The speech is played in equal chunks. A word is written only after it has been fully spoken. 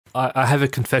I have a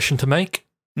confession to make.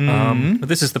 But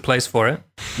this is the place for it.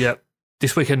 Yep.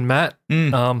 This weekend, Matt,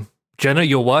 Jenna,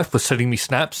 your wife, was sending me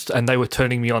snaps and they were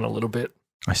turning me on a little bit.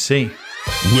 I see.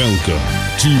 Welcome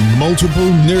to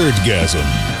Multiple Nerdgasm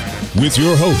with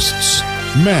your hosts,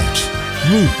 Matt,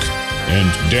 Luke,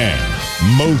 and Dan.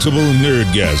 Multiple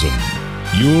Nerdgasm,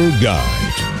 your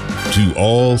guide to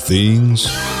all things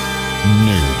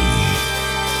nerdy.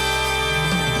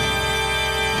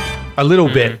 A little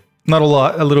bit. Not a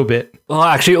lot, a little bit. Well,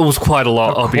 actually, it was quite a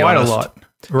lot, I'll be honest. Quite a lot.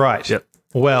 Right. Yep.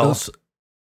 Well,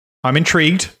 I'm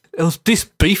intrigued. It was this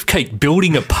beefcake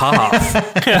building a path.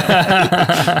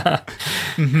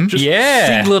 Just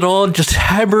single it on, just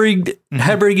hammering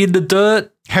in the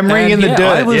dirt. Hammering in the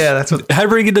dirt. That's what.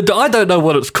 Hammering in the dirt. I don't know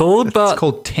what it's called, but it's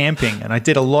called tamping, and I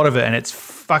did a lot of it, and it's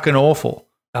fucking awful.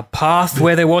 A path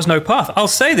where there was no path. I'll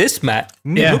say this, Matt.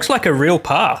 It looks like a real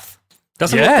path.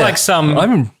 Doesn't look like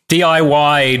some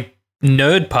DIY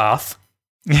nerd path.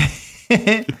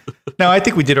 No, I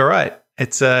think we did all right.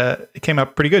 It came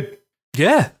out pretty good.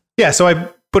 Yeah. Yeah, so I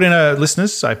put in not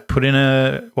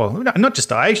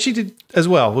just I, she did as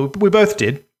well. We both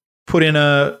did. Put in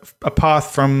a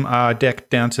path from our deck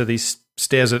down to these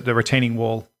stairs at the retaining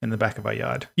wall in the back of our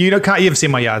yard. You haven't seen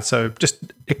my yard, so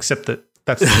just accept that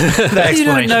that's the explanation. You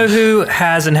don't know who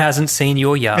has and hasn't seen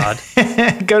your yard.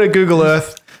 Go to Google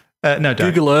Earth. No, don't.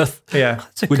 Google Earth. Yeah.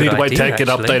 We need to wait to get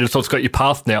updated so it's got your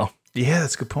path now. Yeah,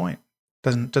 that's a good point.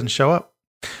 Doesn't show up.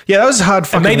 Yeah, that was hard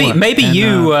fucking work. Maybe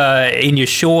you in your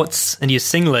shorts and your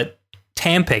singlet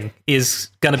tamping is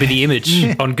going to be the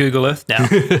image on Google Earth now.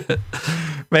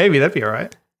 Maybe that'd be all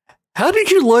right. How did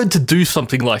you learn to do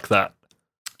something like that?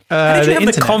 How did you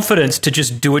have the confidence to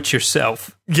just do it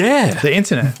yourself? Yeah. The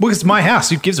internet. Well, it's my house.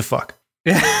 Who gives a fuck?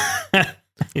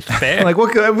 Fair. Like,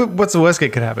 what's the worst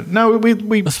that could happen? No,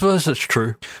 we. I suppose that's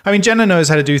true. I mean, Jenna knows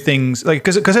how to do things, like,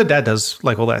 because her dad does,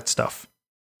 like, all that stuff.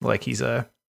 Like, he's a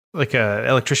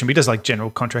electrician, but he does, like, general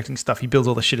contracting stuff. He builds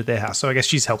all the shit at their house. So I guess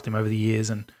she's helped him over the years.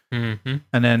 And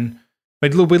then we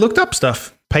looked up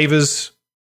stuff. Pavers.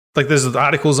 Like, there's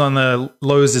articles on the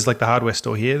Lowe's, is like the hardware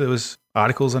store here. There was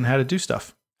articles on how to do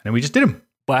stuff. And we just did them.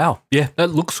 Wow. Yeah, that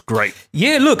looks great.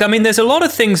 Yeah, look, I mean, there's a lot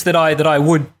of things that I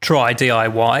would try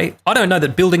DIY. I don't know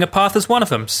that building a path is one of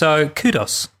them. So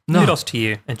kudos. Kudos to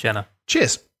you and Jenna.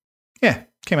 Cheers. Yeah,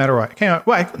 came out all right.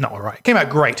 Not all right. Came out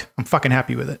great. I'm fucking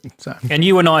happy with it. So. And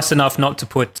you were nice enough not to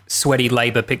put sweaty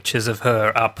labor pictures of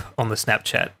her up on the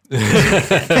Snapchat.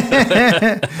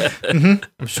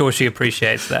 I'm sure she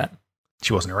appreciates that.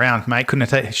 She wasn't around, mate.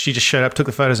 She just showed up, took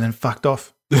the photos, and then fucked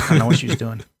off. I don't know what she was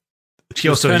doing. She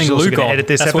was also going to edit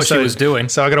this episode. That's what she was doing.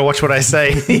 So I got to watch what I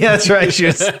say. Yeah, that's right. She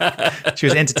was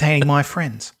entertaining my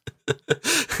friends.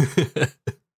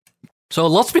 So a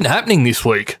lot's been happening this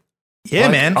week. Yeah,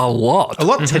 man. A lot. A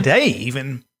lot today,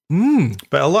 even.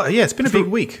 But a lot. Yeah, it's been a big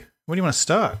week. Where do you want to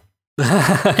start?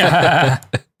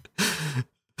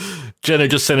 Jenna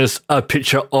just sent us a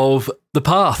picture of the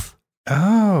path.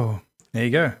 Oh, there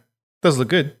you go. Does look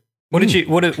good. What did you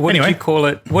call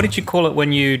it? What did you call it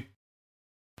when you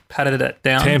patted it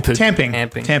down?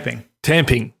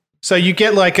 Tamping. So you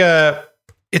get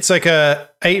it's like a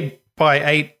 8 by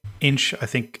 8 inch, I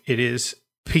think it is,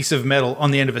 piece of metal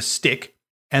on the end of a stick,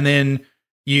 and then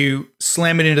you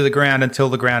slam it into the ground until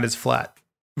the ground is flat.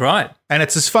 Right. And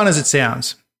it's as fun as it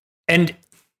sounds. And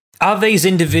are these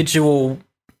individual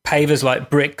pavers like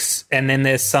bricks, and then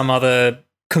there's some other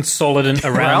consolidant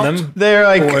around them? They're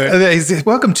like,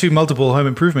 welcome to multiple home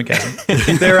improvement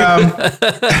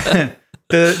gasm.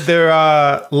 There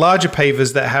are larger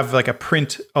pavers that have like a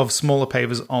print of smaller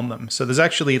pavers on them. So there's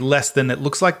actually less than it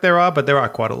looks like there are, but there are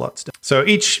quite a lot still. So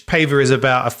each paver is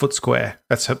about a foot square.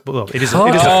 It is a foot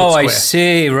square. Oh, I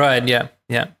see. Right. Yeah.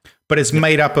 Yeah. But it's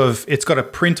made up of, it's got a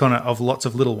print on it of lots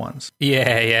of little ones.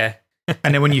 Yeah. Yeah.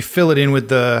 And then when you fill it in with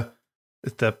the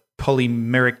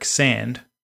polymeric sand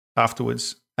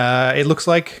afterwards, it looks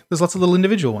like there's lots of little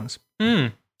individual ones.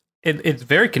 It's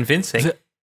very convincing.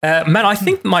 Man, I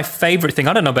think my favorite thing,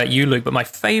 I don't know about you, Luke, but my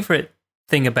favorite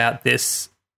thing about this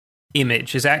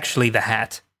image is actually the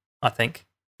hat, I think.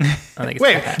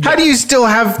 Wait, how do you still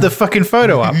have the fucking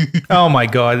photo up? Oh my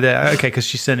God. Okay, because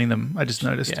she's sending them. I just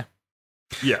noticed.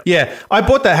 Yeah. I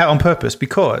bought that hat on purpose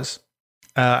because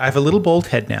I have a little bald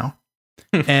head now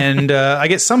and I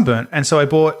get sunburnt. And so I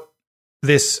bought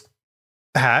this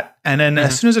hat. And then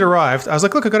as soon as it arrived, I was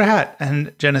like, look, I got a hat.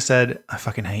 And Jenna said, I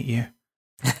fucking hate you.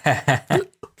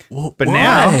 But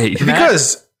now,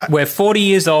 because we're 40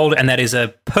 years old, and that is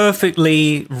a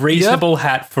perfectly reasonable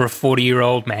hat for a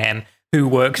 40-year-old man who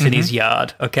works in his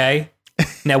yard, okay?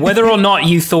 Now, whether or not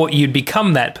you thought you'd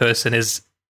become that person is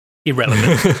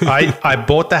irrelevant. I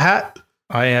bought the hat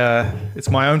It's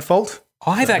my own fault.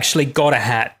 I've actually got a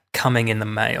hat coming in the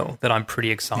mail that I'm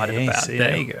pretty excited about.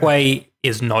 There you go. Way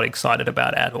is not excited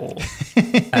about at all.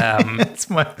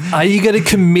 Are you going to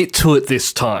commit to it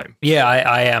this time? Yeah,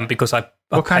 I am, because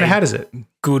What kind of hat is it?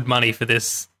 Good money for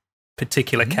this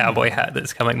particular cowboy hat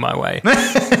that's coming my way.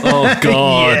 Oh,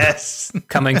 God. Yes.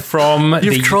 Coming from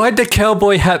You've tried the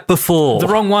cowboy hat before. the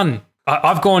wrong one.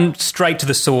 I've gone straight to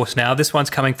the source now. This one's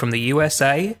coming from the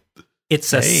USA.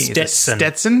 It's a Stetson.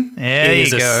 Stetson? There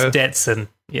you go. A Stetson.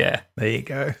 Yeah. There you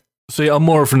go. See, I'm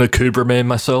more of an Akubra man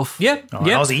myself. Yeah.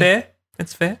 Yeah. It's fair.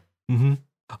 It's fair. Mm-hmm.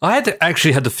 I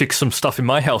actually had to fix some stuff in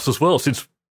my house as well, since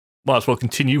might as well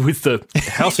continue with the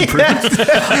house improvements.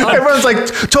 Everyone's like,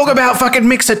 talk about fucking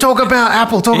Mixer, talk about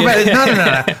Apple, talk about it.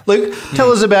 No. Luke,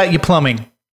 tell us about your plumbing.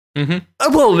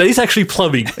 Mm-hmm. Well, it's actually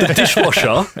plumbing. The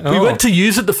dishwasher. We went to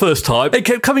use it the first time. It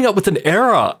kept coming up with an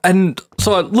error. And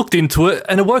so I looked into it,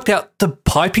 and it worked out the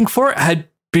piping for it had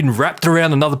been wrapped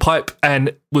around another pipe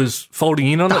and was folding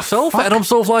in on itself. Fuck? And I'm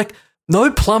sort of like,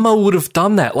 no plumber would have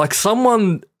done that. Like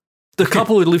the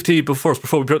couple who lived here before us,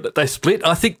 before they split,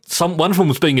 I think one of them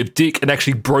was being a dick and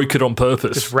actually broke it on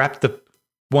purpose. Just wrapped the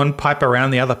one pipe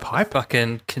around the other pipe?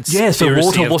 Fucking conspiracy. So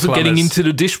water wasn't plumbers. Getting into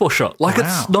the dishwasher. Like, Wow.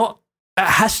 It's not, it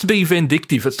has to be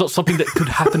vindictive. It's not something that could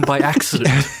happen by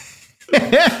accident.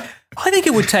 I think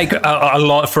it would take a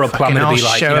lot for a plumber to be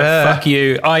like, fuck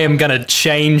you, I am going to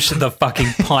change the fucking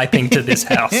piping to this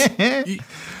house. Maybe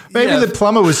the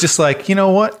plumber was just like, you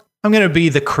know what? I'm going to be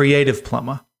the creative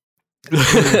plumber.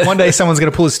 One day someone's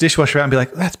going to pull this dishwasher out and be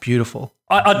like, that's beautiful.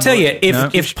 I'll tell you,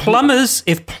 if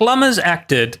plumbers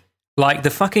acted like the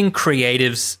fucking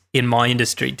creatives in my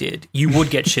industry did, you would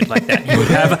get shit like that.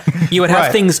 You would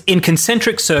have things in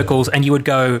concentric circles, and you would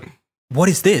go, what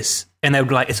is this? And they would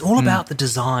be like, it's all about the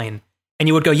design. And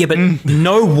you would go, yeah, but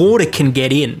no water can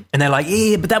get in. And they're like,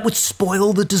 yeah, but that would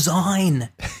spoil the design.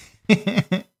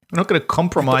 We're not going to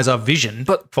compromise our vision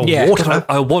for water. water.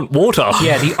 I want water.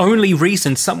 Yeah, the only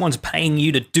reason someone's paying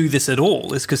you to do this at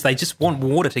all is because they just want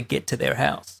water to get to their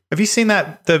house. Have you seen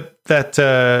that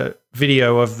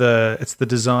video of the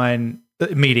design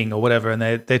meeting or whatever, and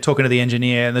they're talking to the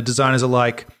engineer, and the designers are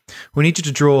like, we need you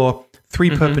to draw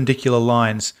 3 perpendicular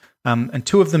lines, and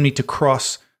 2 of them need to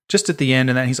cross just at the end,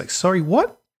 and then he's like, sorry,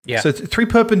 what? Yeah. So 3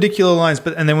 perpendicular lines,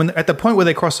 and then at the point where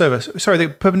they cross over, sorry, the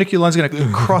perpendicular line's going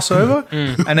to cross over,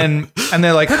 and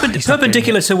they're like,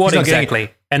 perpendicular to what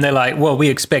exactly? And they're like, well, we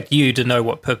expect you to know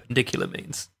what perpendicular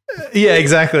means. Yeah,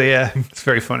 exactly. Yeah, it's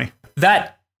very funny.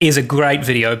 That is a great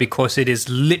video because it is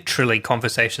literally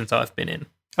conversations I've been in.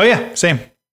 Oh yeah, same.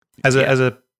 As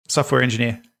a software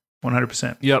engineer,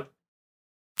 100%. Yep.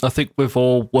 I think we're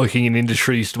all working in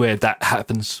industries where that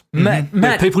happens.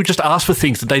 Matt, people just ask for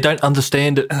things that they don't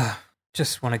understand it.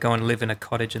 Just want to go and live in a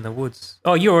cottage in the woods.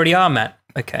 Oh, you already are, Matt.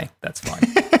 Okay, that's fine.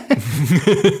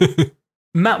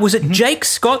 Matt, was it Jake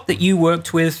Scott that you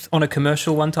worked with on a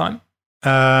commercial one time?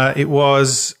 It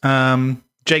was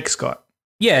Jake Scott.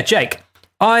 Yeah, Jake.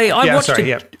 I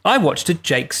watched a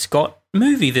Jake Scott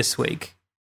movie this week.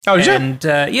 Oh, did you? And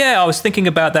I was thinking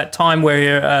about that time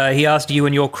where he asked you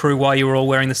and your crew why you were all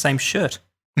wearing the same shirt.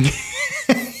 Yeah,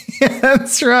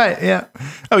 that's right. Yeah.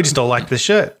 Oh, we just all like the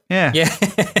shirt. Yeah. Yeah.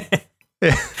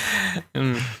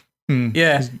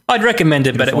 Yeah. I'd recommend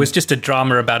it, but it was just a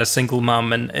drama about a single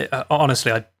mum, and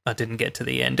honestly, I didn't get to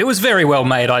the end. It was very well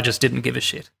made. I just didn't give a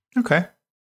shit. Okay.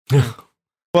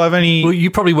 Well, you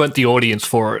probably weren't the audience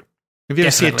for it. Have you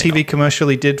ever seen a TV commercial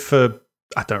he did for,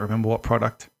 I don't remember what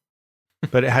product,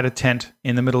 but it had a tent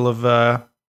in the middle of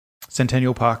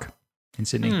Centennial Park in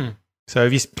Sydney. So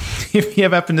if you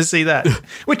ever happen to see that,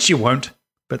 which you won't,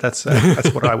 but that's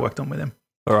what I worked on with him.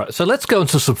 All right, so let's go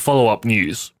into some follow-up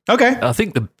news. Okay. I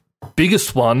think the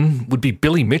biggest one would be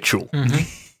Billy Mitchell.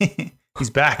 Mm-hmm. He's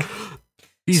back.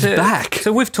 He's back.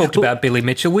 So we've talked about Billy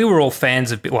Mitchell. We were all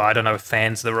fans of, I don't know if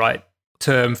fan's the right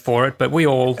term for it, but we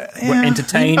all were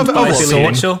entertained by Billy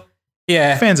Mitchell.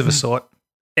 Yeah. Fans of a sort.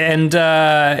 And,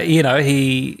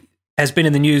 he has been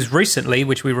in the news recently,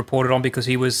 which we reported on because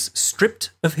he was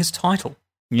stripped of his title.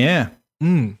 Yeah.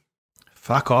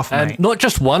 Fuck off, and mate. Not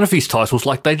just one of his titles,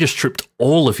 like they just stripped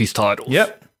all of his titles.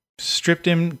 Yep. Stripped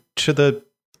him to the...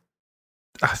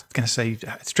 I was going to say,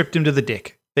 stripped him to the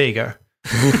dick. There you go.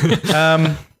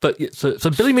 But so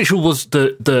Billy Mitchell was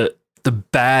the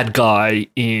bad guy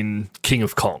in King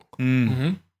of Kong.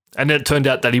 Mm-hmm. And then it turned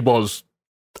out that he was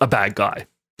a bad guy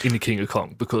in the King of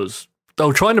Kong because they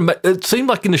were trying to it seemed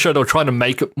like in the show they were trying to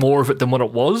make it more of it than what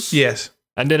it was. Yes.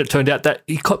 And then it turned out that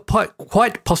he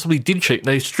quite possibly did cheat.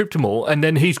 They stripped him all. And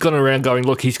then he's gone around going,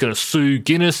 look, he's going to sue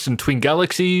Guinness and Twin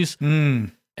Galaxies.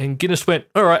 And Guinness went,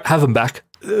 all right, have him back.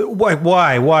 Why?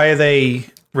 Why are they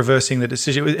reversing the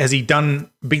decision? Has he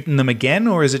beaten them again,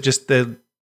 or is it just they're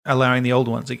allowing the old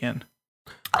ones again?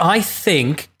 I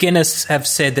think Guinness have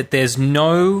said that there's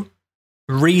no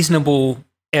reasonable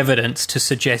evidence to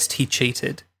suggest he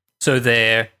cheated. So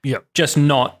they're just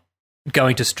not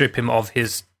going to strip him of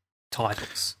his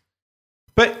titles.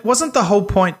 But wasn't the whole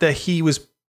point that he was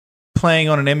playing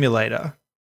on an emulator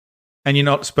and you're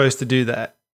not supposed to do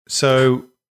that? So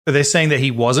are they saying that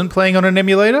he wasn't playing on an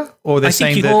emulator? Or they're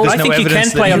saying that there's no evidence that he was? I think you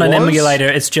can play on an emulator.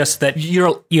 It's just that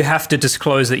you have to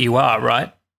disclose that you are,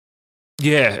 right?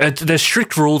 Yeah, there's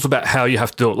strict rules about how you have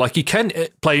to do it. Like, you can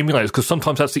play emulators because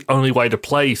sometimes that's the only way to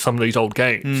play some of these old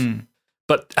games.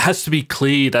 But it has to be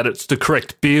clear that it's the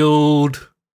correct build.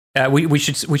 We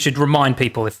should remind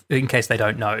people, in case they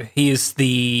don't know, he is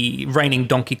the reigning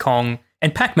Donkey Kong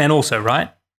and Pac-Man also,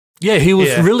 right? Yeah, he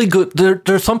was really good. There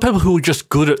are some people who are just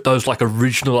good at those like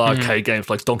original arcade games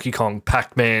like Donkey Kong,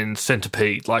 Pac-Man,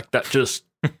 Centipede, like that just...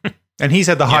 And he's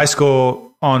had the high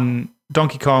score on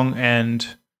Donkey Kong and...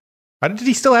 Did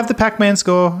he still have the Pac-Man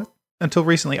score until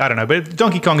recently? I don't know, but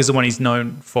Donkey Kong is the one he's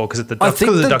known for because of the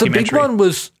documentary. The big one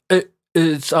was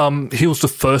he was the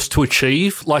first to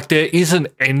achieve. Like, there is an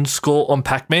end score on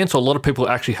Pac-Man, so a lot of people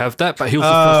actually have that, but he was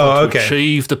the first one to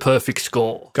achieve the perfect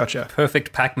score. Gotcha.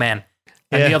 Perfect Pac-Man.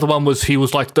 And the other one was he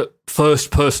was like the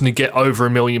first person to get over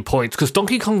 1 million points because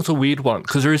Donkey Kong's a weird one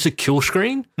because there is a kill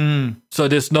screen. So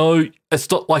it's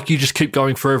not like you just keep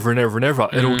going forever and ever and ever.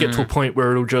 It'll get to a point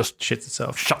where it'll just shits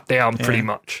itself, shut down pretty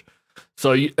much.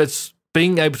 So it's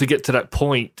being able to get to that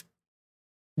point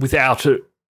without it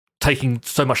taking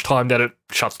so much time that it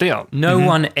shuts down. No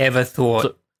one ever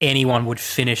thought anyone would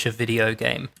finish a video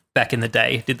game back in the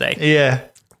day, did they? Yeah.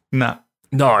 No.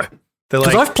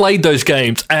 Because I've played those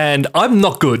games and I'm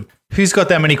not good. Who's got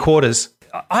that many quarters?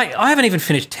 I haven't even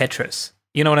finished Tetris.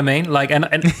 You know what I mean? Like, and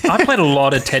I played a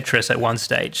lot of Tetris at one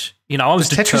stage. You know, I was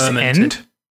determined. Tetris end?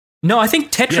 No, I think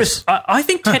Tetris. Yes. I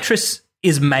think Tetris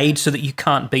is made so that you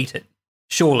can't beat it.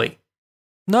 Surely.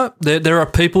 No, there are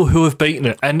people who have beaten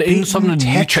it, and in some of the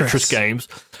new Tetris games,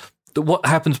 what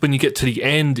happens when you get to the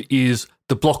end is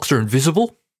the blocks are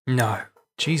invisible. No,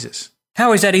 Jesus,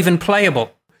 how is that even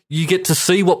playable? You get to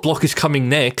see what block is coming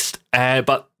next,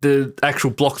 but the actual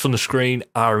blocks on the screen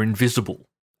are invisible.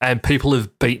 And people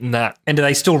have beaten that. And do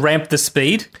they still ramp the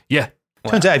speed? Yeah.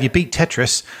 Wow. Turns out if you beat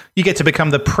Tetris, you get to become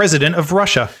the president of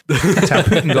Russia. That's how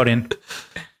Putin got in.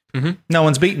 No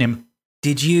one's beaten him.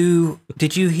 Did you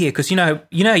hear? Because you know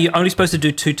you're only supposed to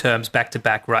do 2 terms back to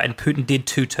back, right? And Putin did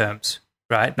 2 terms,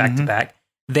 right, back to back.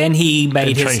 Then he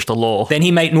changed the law. Then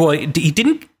he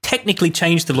didn't technically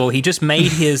change the law. He just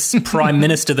made his prime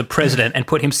minister the president and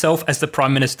put himself as the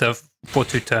prime minister for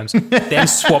 2 terms. Then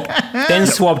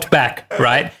swapped back,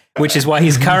 right? Which is why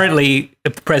he's currently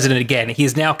the president again. He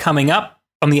is now coming up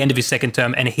on the end of his 2nd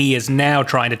term, and he is now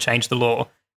trying to change the law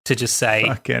to just say,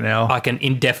 "Fucking hell, I can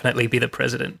indefinitely be the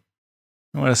president."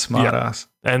 What a smart ass.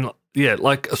 And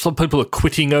like some people are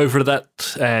quitting over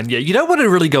that, and you don't want to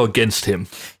really go against him.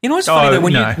 You know what's funny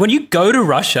though? When you go to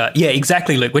Russia,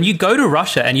 exactly, Luke. When you go to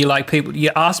Russia and you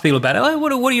ask people about it, like,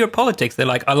 what are your politics? They're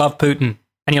like, I love Putin.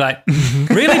 And you're like,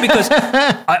 really? Because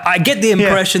I get the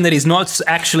impression that he's not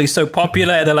actually so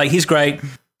popular. They're like, he's great.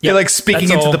 You're like speaking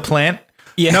into the plant.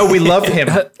 Yeah. No, we love him.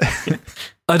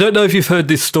 I don't know if you've heard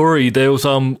this story. There was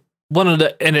one of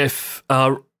the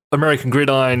American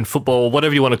Gridiron Football,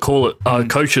 whatever you want to call it,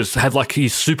 coaches had like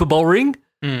his Super Bowl ring.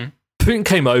 Putin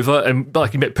came over and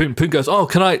like he met Putin. Putin goes, "Oh,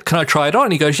 can I try it on?"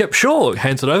 And he goes, "Yep, sure."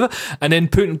 Hands it over, and then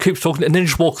Putin keeps talking, and then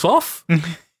just walks off.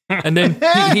 And then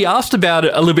he asked about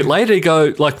it a little bit later. He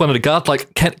go like one of the guards,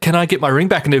 like, "Can I get my ring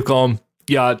back?" And they've gone,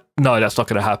 "Yeah, no, that's not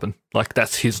going to happen. Like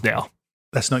that's his now.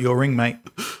 That's not your ring, mate."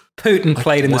 Putin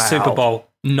played in the Super Bowl,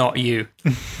 not you.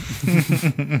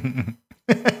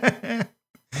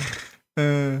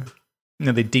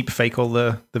 They deep fake all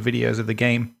the videos of the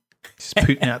game. Just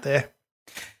Putin out there.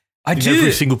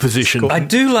 Every single position. I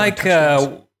do like.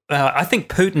 I think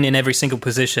Putin in every single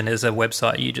position is a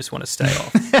website you just want to stay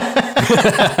off.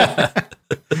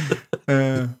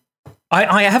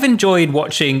 I have enjoyed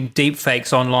watching deep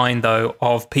fakes online though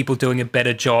of people doing a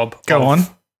better job.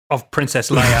 Of Princess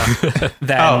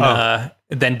Leia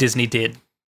than Disney did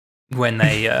when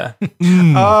they.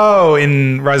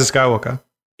 In Rise of Skywalker.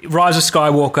 Rise of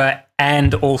Skywalker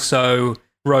and also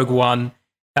Rogue One,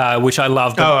 which I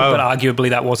loved, but arguably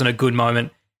that wasn't a good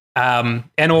moment. And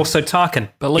also Tarkin.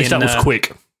 But at least that was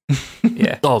quick.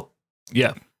 Yeah.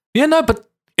 Yeah, no, but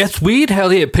it's weird how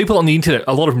people on the internet,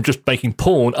 a lot of them just making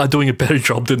porn, are doing a better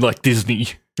job than like Disney.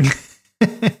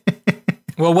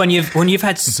 Well, when you've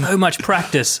had so much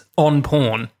practice on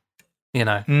porn, you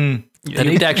know. They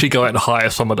need to actually go out and hire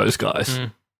some of those guys.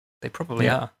 They probably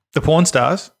are. The porn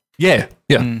stars. Yeah.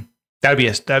 That'd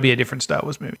be a different Star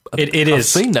Wars movie. It is. I've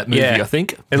seen that movie, I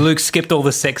think. And Luke skipped all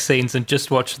the sex scenes and just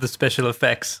watched the special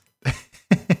effects.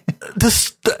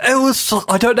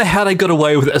 I don't know how they got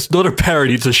away with it. It's not a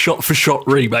parody, it's a shot-for-shot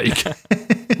remake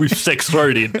with sex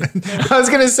thrown in. I was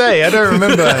going to say, I don't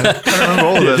remember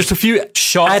all of this. Just a few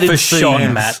Shot for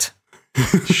shot, Matt.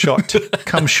 Shot.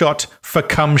 Come shot for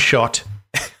come shot.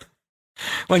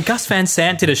 When Gus Van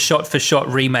Sant did a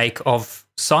shot-for-shot remake of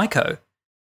Psycho,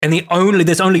 and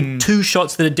there's only 2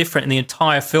 shots that are different in the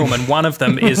entire film, and one of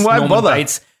them is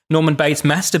Norman Bates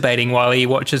masturbating while he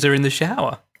watches her in the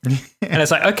shower. And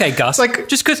it's like, okay, Gus,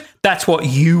 just because that's what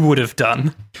you would have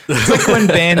done. It's like when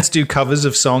bands do covers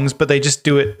of songs, but they just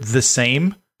do it the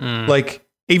same. Like,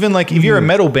 even like if you're a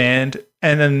metal band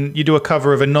and then you do a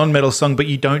cover of a non-metal song, but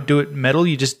you don't do it metal,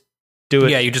 you just do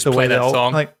it. Yeah, you just play that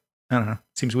song. Like, I don't know.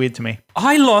 It seems weird to me.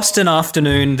 I lost an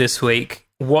afternoon this week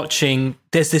watching.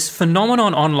 There's this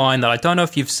phenomenon online that I don't know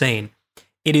if you've seen.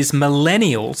 It is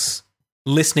millennials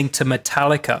listening to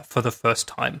Metallica for the first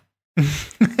time.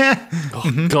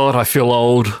 God, I feel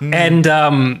old. And I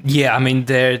mean,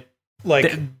 they're almost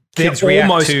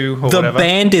the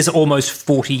band is almost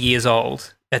 40 years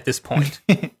old at this point.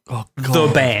 Oh, God. The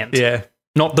band,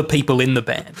 not the people in the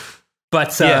band.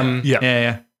 But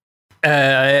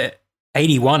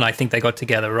 81, I think they got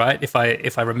together, right? If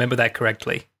I remember that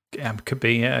correctly. Yeah, could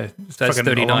be. Yeah, so that's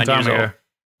 39 years old.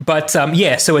 But so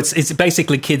it's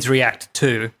basically Kids React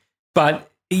too. But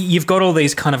you've got all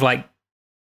these kind of like,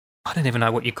 I don't even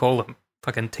know what you call them,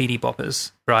 fucking teeny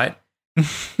boppers, right?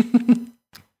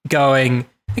 Going,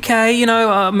 okay,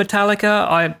 Metallica,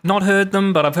 I've not heard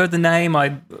them, but I've heard the name. I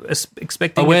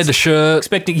wear the shirt.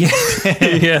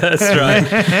 Yeah, that's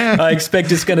right. I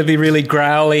expect it's going to be really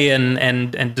growly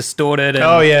and distorted. And,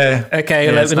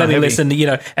 okay, let me listen.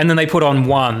 And then they put on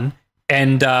one,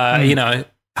 and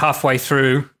halfway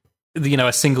through,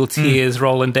 a single tear is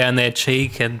rolling down their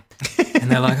cheek, and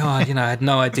they're like, I had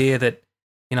no idea that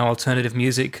alternative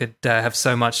music could have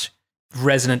so much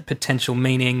resonant potential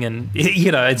meaning, and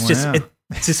it's just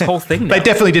it's this whole thing now. They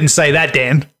definitely didn't say that,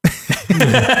 Dan.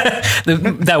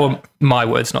 That were my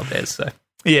words, not theirs. So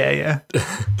yeah.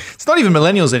 It's not even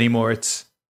millennials anymore. It's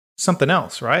something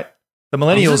else, right? The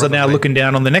millennials are now looking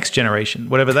down on the next generation,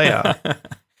 whatever they are.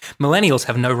 Millennials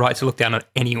have no right to look down on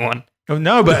anyone. Oh,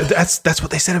 no, but that's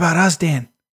what they said about us, Dan.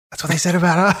 That's what they said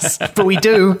about us. But we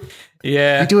do.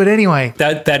 Yeah, we do it anyway.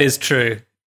 That is true.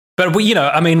 But we're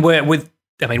not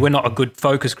a good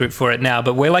focus group for it now.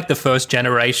 But we're like the first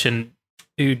generation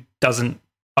who doesn't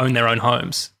own their own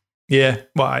homes. Yeah,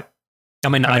 well, I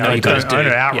know you guys do. Own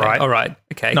it outright. Yeah, all right,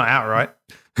 okay. Not outright.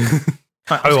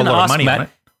 I owe a lot of money on it.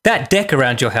 That deck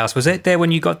around your house, was it there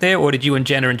when you got there, or did you and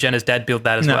Jenna and Jenna's dad build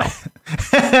that as well?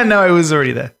 No, it was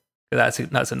already there. That's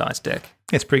a nice deck.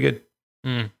 It's pretty good.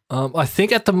 I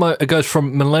think at the moment it goes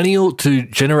from millennial to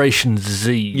Generation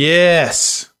Z.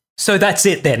 Yes. So that's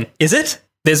it then, is it?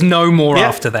 There's no more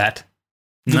after that.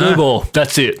 No more.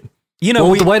 That's it.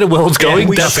 The way the world's going,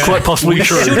 that's quite possibly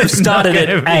true. We should have started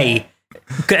at A,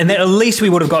 and then at least we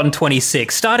would have gotten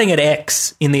 26. Starting at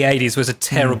X in the 80s was a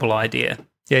terrible idea.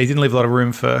 Yeah, he didn't leave a lot of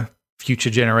room for future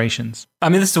generations. I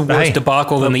mean, this is a worse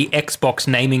debacle than the Xbox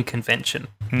naming convention.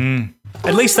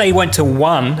 At least they went to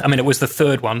 1. I mean, it was the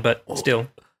third one, but still.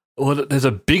 Well, there's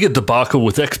a bigger debacle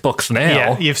with Xbox now.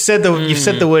 Yeah, you've said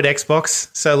the word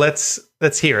Xbox, so let's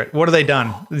hear it. What have they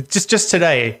done? Just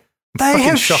today, they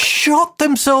have shot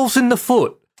themselves in the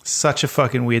foot. Such a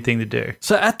fucking weird thing to do.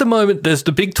 So at the moment, there's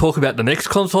the big talk about the next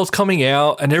consoles coming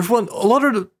out, and a lot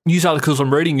of the news articles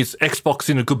I'm reading is Xbox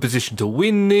in a good position to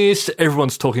win this.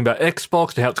 Everyone's talking about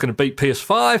Xbox and how it's going to beat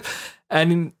PS5,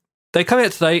 and they come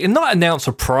out today and not announce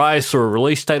a price or a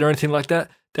release date or anything like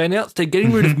that. They announced they're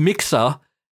getting rid of Mixer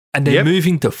and they're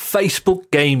moving to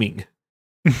Facebook gaming.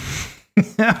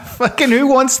 Fucking who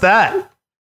wants that?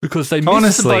 Because they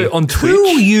missed the boat on Twitch.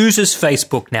 Who uses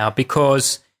Facebook now?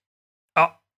 Because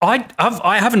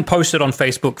I haven't posted on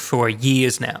Facebook for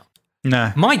years now.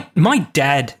 No. My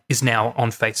dad is now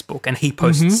on Facebook and he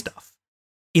posts stuff.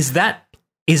 Is that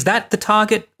the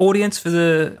target audience for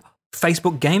the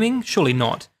Facebook gaming? Surely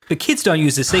not. The kids don't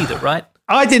use this either, right?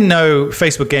 I didn't know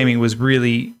Facebook gaming was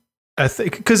really a thing.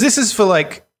 Because this is for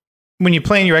like when you're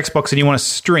playing your Xbox and you want to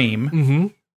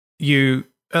stream, you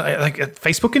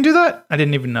Facebook can do that? I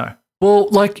didn't even know. Well,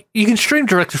 like you can stream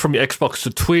directly from your Xbox to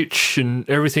Twitch and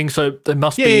everything, so they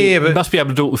must be must be able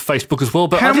to do it with Facebook as well.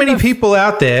 But how many people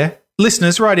out there,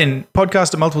 listeners, write in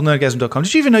podcast@multiplenerdgasm.com.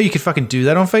 Did you even know you could fucking do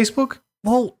that on Facebook?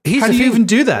 Well, how do you even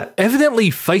do that? Evidently,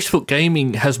 Facebook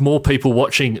gaming has more people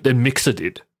watching than Mixer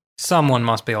did. Someone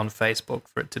must be on Facebook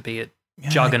for it to be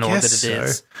juggernaut that it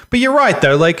is. But you're right,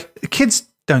 though. Like, kids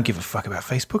don't give a fuck about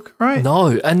Facebook, right?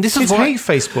 No, and this is why why hate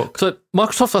Facebook. So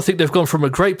Microsoft, I think they've gone from a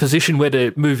great position where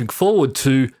they're moving forward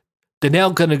to they're now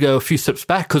going to go a few steps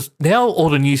back because now all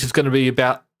the news is going to be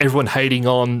about everyone hating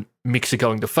on Mixer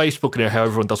going to Facebook and how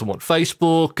everyone doesn't want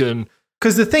Facebook. And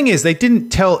because the thing is, they didn't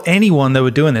tell anyone they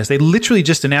were doing this. They literally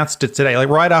just announced it today, like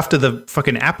right after the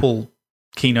fucking Apple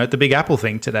keynote, the big Apple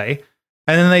thing today.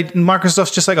 And then Microsoft's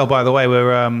just like, oh, by the way,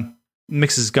 we're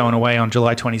Mixer's going away on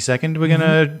July 22nd. We're going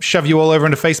to shove you all over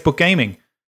into Facebook gaming.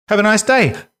 Have a nice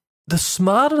day. The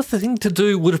smarter thing to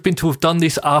do would have been to have done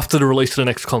this after the release of the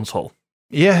next console.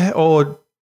 Yeah, or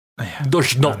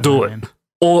just not do it.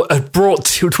 Or brought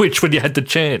to Twitch when you had the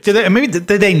chance. Did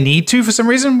they need to for some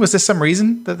reason? Was there some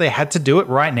reason that they had to do it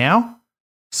right now?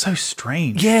 So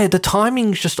strange. Yeah, the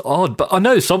timing's just odd. But I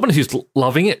know someone who's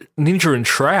loving it, Ninja and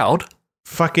Shroud.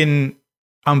 Fucking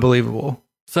unbelievable.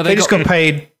 So they just got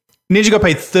paid. Ninja got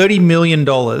paid $30 million.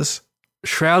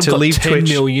 Shroud to got leave 10 Twitch.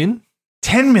 million.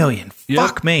 10 million. Yep.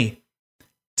 Fuck me.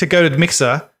 To go to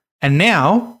Mixer. And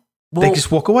now they just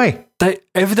walk away.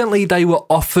 They were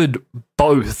offered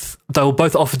both. They were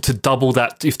both offered to double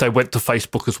that if they went to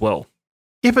Facebook as well.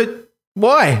 Yeah, but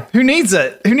why? Who needs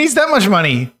it? Who needs that much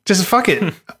money? Just fuck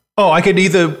it. I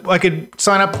could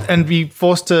sign up and be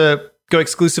forced to go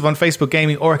exclusive on Facebook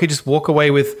gaming, or I could just walk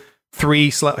away with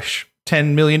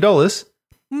 $3/10 million.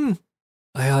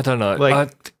 I don't know.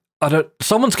 I don't.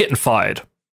 Someone's getting fired.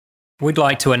 We'd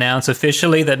like to announce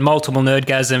officially that Multiple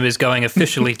Nerdgasm is going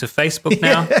officially to Facebook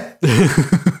now.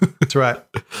 That's right.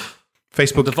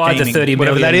 Facebook divide gaming, the 30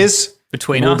 whatever million that is,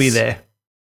 between we'll us. be there.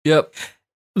 Yep.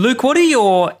 Luke, what are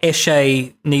your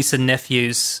Eshe niece and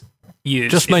nephews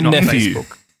use? Just my nephew.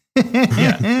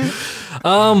 Yeah.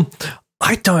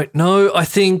 I don't know. I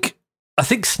think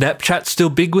Snapchat's still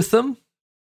big with them.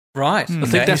 Right. I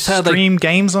think that's how they stream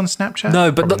games on Snapchat.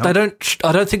 No, but they don't.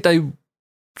 I don't think they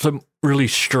really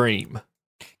stream.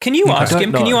 Can you ask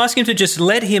him? Can you ask him to just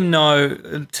let him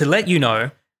know, to let you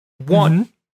know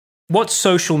what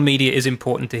social media is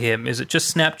important to him? Is it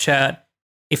just Snapchat?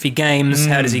 If he games,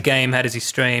 how does he game? How does he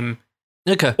stream?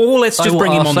 Okay. Or let's just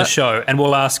bring him on the show and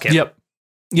we'll ask him.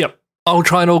 Yep. I'll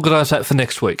try and organise that for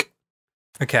next week.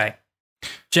 Okay.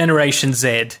 Generation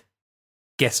Z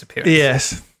guest appearance.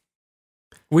 Yes.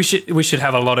 We should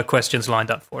have a lot of questions lined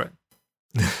up for it.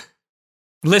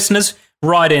 Listeners,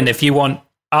 write in if you want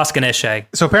Ask an Eshe.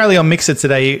 So apparently on Mixer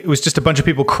today, it was just a bunch of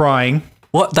people crying.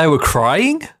 What? They were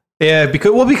crying? Yeah,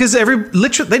 because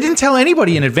literally they didn't tell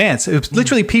anybody in advance. It was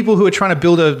literally people who are trying to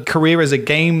build a career as a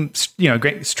game,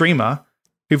 streamer,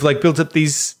 who've built up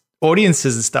these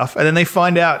audiences and stuff, and then they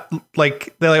find out they're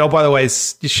like, oh, by the way, you're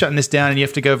shutting this down, and you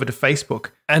have to go over to Facebook.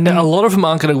 And a lot of them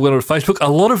aren't going to go to Facebook. A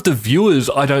lot of the viewers,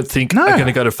 I don't think, are going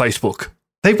to go to Facebook.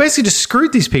 They basically just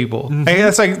screwed these people. And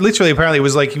that's literally. Apparently, it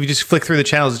was if you just flick through the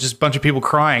channels, it's just a bunch of people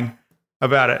crying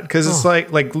about it because it's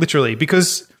literally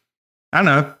because. I don't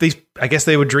know. I guess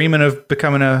they were dreaming of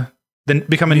becoming a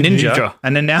ninja,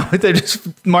 and then now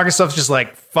Microsoft's just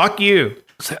like, fuck you.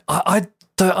 So I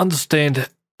don't understand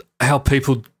how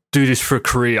people do this for a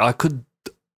career. I could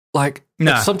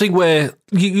it's something where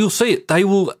you'll see it. They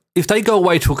will, if they go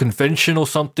away to a convention or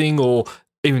something, or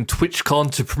even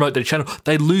TwitchCon to promote their channel,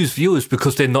 they lose viewers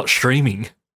because they're not streaming.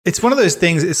 It's one of those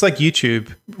things. It's like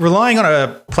YouTube. Relying on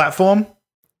a platform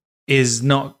is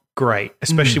not great,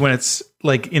 especially when it's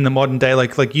in the modern day,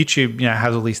 like YouTube,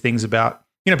 has all these things about,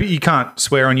 you can't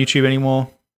swear on YouTube anymore.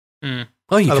 Oh,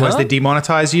 otherwise they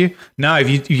demonetize you. No,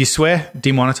 if you swear,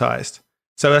 demonetized.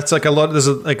 So that's a lot. There's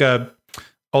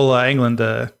Ola England,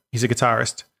 he's a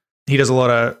guitarist. He does a lot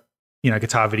of,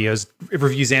 guitar videos,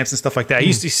 reviews amps and stuff like that. He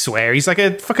used to swear. He's like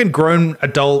a fucking grown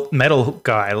adult metal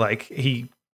guy.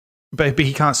 But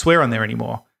he can't swear on there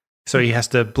anymore. So he has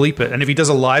to bleep it. And if he does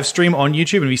a live stream on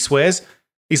YouTube and he swears,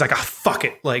 he's like, fuck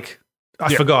it.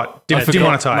 I forgot.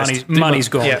 Demonetized. Money's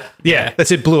gone. Yeah.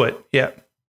 That's it. Blew it. Yeah.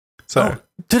 So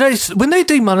when they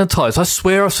demonetize, I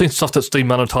swear I've seen stuff that's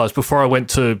demonetized before I went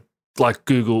to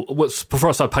Google, before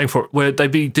I started paying for it, where they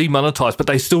be demonetized, but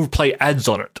they still play ads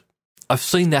on it. I've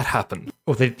seen that happen.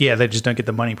 Well, they just don't get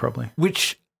the money probably.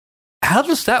 How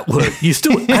does that work? You're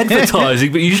still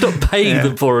advertising, but you're just not paying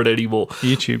them for it anymore.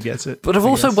 YouTube gets it. But I've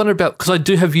also wondered about, because I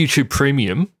do have YouTube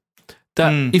Premium,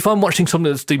 that if I'm watching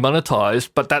something that's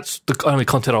demonetized, but that's the only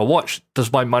content I watch, does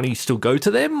my money still go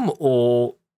to them?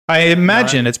 Or I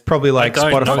imagine it's probably like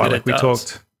Spotify, like we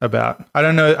talked about. I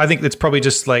don't know. I think it's probably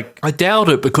just I doubt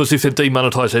it, because if they're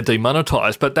demonetized, they're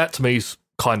demonetized. But that to me is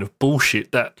kind of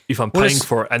bullshit, that if I'm paying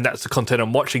for it and that's the content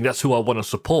I'm watching, that's who I want to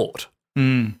support.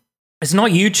 It's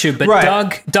not YouTube, but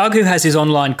Doug, who has his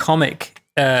online comic,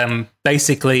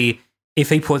 basically if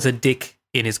he puts a dick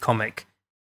in his comic,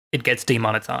 it gets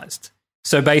demonetized.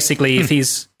 So basically, if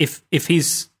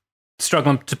he's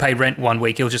struggling to pay rent one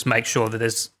week, he'll just make sure that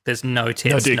there's no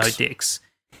tits, no dicks.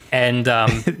 And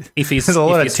if he's there's a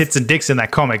lot of tits and dicks in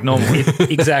that comic normally.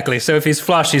 Exactly. So if he's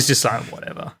flush, he's just like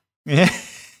whatever. Yeah.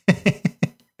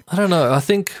 I don't know. I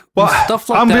think stuff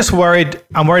like I'm that. just worried.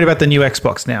 I'm worried about the new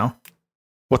Xbox now.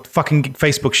 What fucking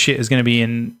Facebook shit is going to be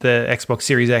in the Xbox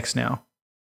Series X now?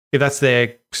 If that's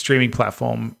their streaming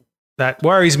platform, that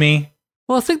worries me.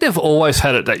 Well, I think they've always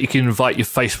had it that you can invite your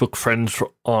Facebook friends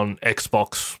on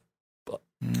Xbox,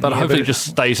 but hopefully it just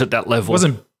stays at that level.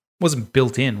 Wasn't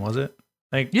built in, was it?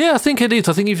 Yeah, I think it is.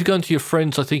 I think if you go into your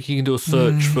friends, I think you can do a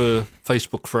search for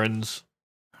Facebook friends.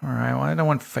 All right. Well, I don't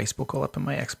want Facebook all up in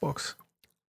my Xbox.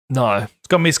 No,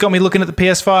 it's got me looking at the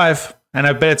PS5, and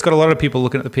I bet it's got a lot of people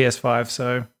looking at the PS5.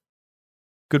 So,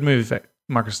 good move,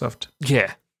 Microsoft.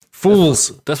 Yeah,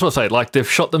 fools. That's what I say. Like they've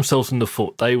shot themselves in the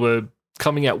foot. They were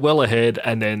coming out well ahead,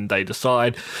 and then they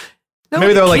decide.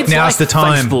 Maybe they're like, now's the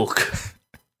time. Facebook.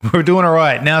 We're doing all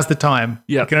right. Now's the time.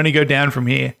 Yeah, we can only go down from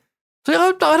here. So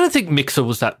I don't think Mixer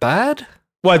was that bad.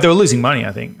 Well, they were losing money.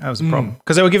 I think that was the problem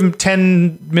because they were giving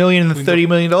 $10 million and $30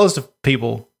 million to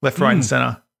people left, right, and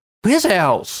center. Where's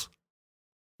ours?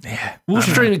 Yeah, we'll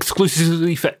stream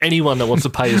exclusively for anyone that wants to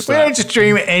pay us. We don't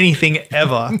stream anything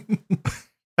ever.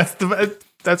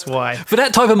 That's why. For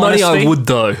that type of money, I would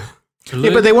though.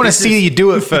 Yeah, but they want to see you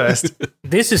do it first.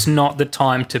 This is not the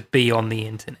time to be on the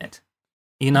internet.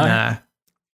 You know? Nah.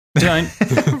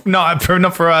 Don't. Not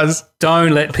for us.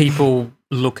 Don't let people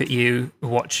look at you,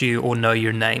 watch you, or know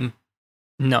your name.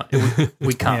 No,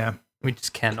 we can't. Yeah. We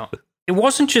just cannot. It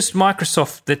wasn't just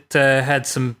Microsoft that had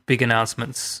some big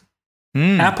announcements.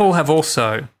 Apple have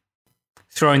also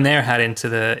thrown their hat into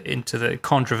the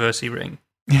controversy ring.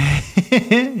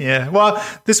 Yeah. Well,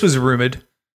 this was rumored.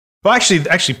 Well, actually,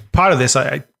 part of this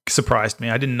surprised me.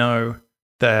 I didn't know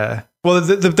the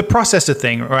processor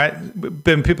thing. Right?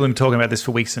 People have been talking about this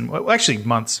for weeks and actually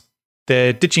months.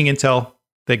 They're ditching Intel.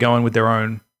 They're going with their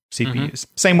own CPUs,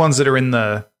 same ones that are in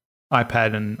the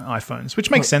iPad and iPhones, which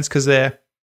makes sense because they're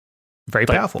very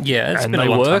powerful. Yeah, it's and been they a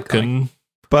long work. time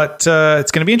But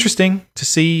it's going to be interesting to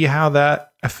see how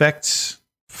that affects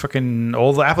fucking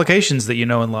all the applications that you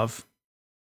know and love.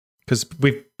 Because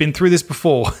we've been through this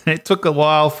before. It took a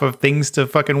while for things to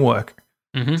fucking work.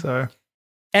 Mm-hmm. So,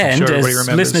 and as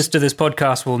listeners to this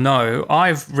podcast will know,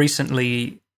 I've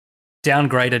recently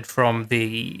downgraded from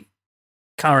the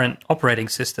current operating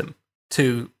system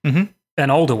to an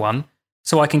older one,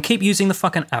 so I can keep using the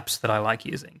fucking apps that I like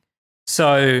using.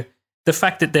 So the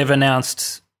fact that they've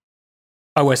announced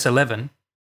OS 11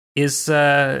 is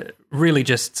really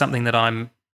just something that I'm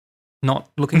not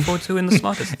looking forward to in the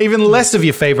slightest. Even less of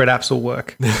your favorite apps will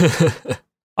work.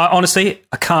 Honestly,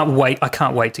 I can't wait. I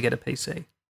can't wait to get a PC.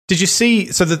 Did you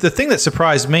see? So the thing that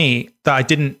surprised me that I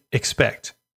didn't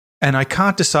expect, and I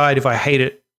can't decide if I hate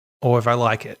it or if I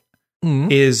like it,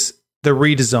 is the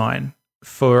redesign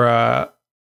for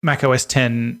Mac OS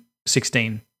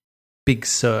 10.16. Big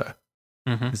Sur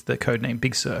is the code name.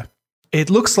 Big Sur. It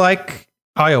looks like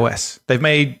iOS. They've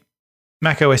made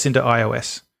Mac OS into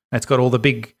iOS. It's got all the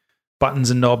big buttons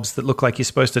and knobs that look like you're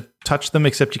supposed to touch them,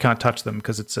 except you can't touch them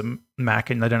because it's a Mac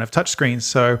and they don't have touch screens.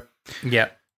 So yeah,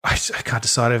 I can't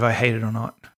decide if I hate it or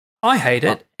not. I hate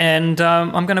it, and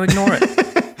I'm going to ignore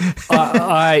it.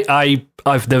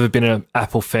 I've never been an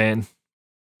Apple fan.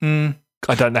 I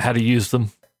don't know how to use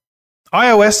them.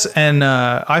 iOS and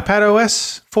iPad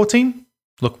OS 14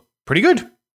 look pretty good.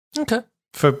 Okay.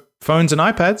 For phones and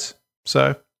iPads.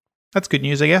 So that's good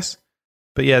news, I guess.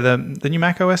 But yeah, the new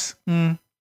Mac OS and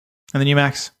the new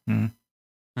Macs.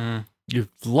 You've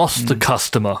lost a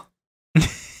customer.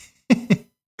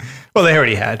 Well, they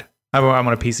already had. I'm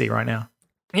on a PC right now.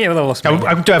 Yeah, well, they lost me.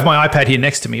 I do have my iPad here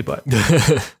next to me, but...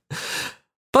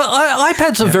 But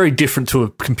iPads are very different to a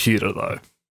computer, though.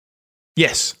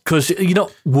 Yes. Because you're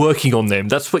not working on them.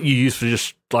 That's what you use for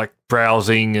just, like,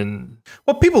 browsing and...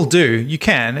 Well, people do. You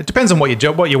can. It depends on what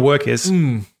your work is.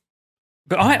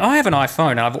 But I have an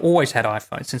iPhone. I've always had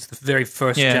iPhone since the very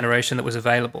first generation that was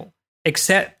available,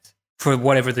 except for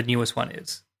whatever the newest one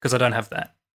is, because I don't have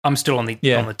that. I'm still on the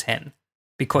 10,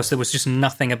 because there was just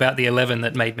nothing about the 11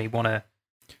 that made me want to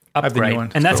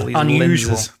upgrade. And that's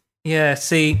unusual. Lenses. Yeah,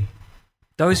 see,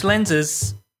 those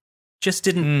lenses just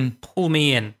didn't pull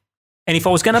me in. And if I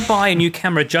was going to buy a new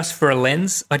camera just for a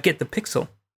lens, I'd get the Pixel.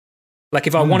 Like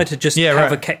if I wanted to just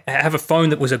have a phone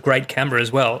that was a great camera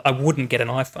as well, I wouldn't get an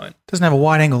iPhone. Doesn't have a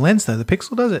wide-angle lens though. The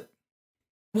Pixel does it.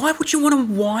 Why would you want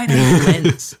a wide-angle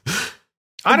lens?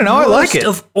 I don't know. I like it.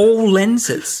 Of all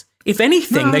lenses, if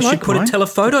anything, they should put a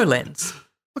telephoto lens.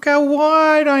 Look how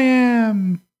wide I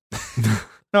am.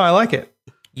 No, I like it.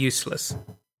 Useless.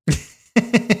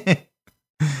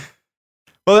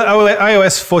 Well,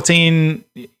 iOS 14,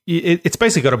 it's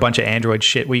basically got a bunch of Android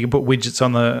shit where you can put widgets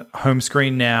on the home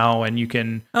screen now, and you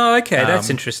can... Oh, okay, that's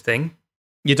interesting.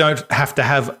 You don't have to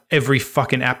have every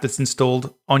fucking app that's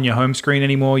installed on your home screen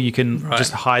anymore. You can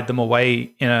just hide them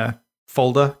away in a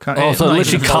folder. Oh, so it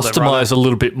lets you customize a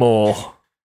little bit more.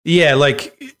 Yeah,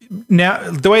 like now,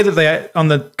 the way that they... On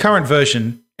the current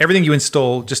version, everything you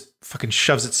install just fucking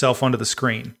shoves itself onto the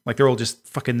screen. Like they're all just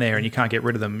fucking there and you can't get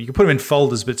rid of them. You can put them in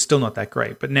folders, but it's still not that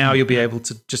great. But now you'll be able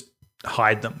to just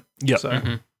hide them. Yeah. So.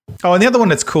 Oh, and the other one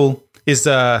that's cool is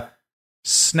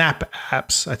Snap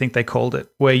apps, I think they called it,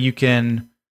 where you can,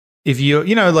 if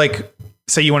you know, like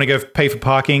say you want to go pay for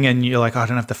parking and you're like, oh, I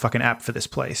don't have the fucking app for this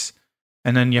place.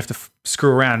 And then you have to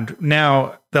screw around.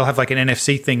 Now they'll have like an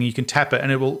NFC thing. You can tap it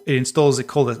and it installs it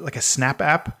called like a Snap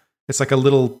app. It's like a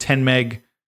little 10 meg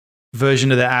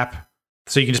version of the app,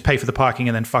 so you can just pay for the parking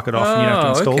and then fuck it off and you don't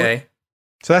have to install it.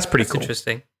 So that's pretty cool.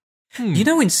 Interesting. You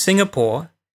know, in Singapore,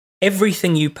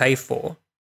 everything you pay for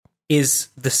is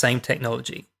the same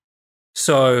technology.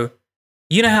 So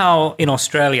you know how in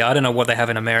Australia, I don't know what they have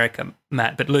in America,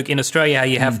 Matt, but look, in Australia, how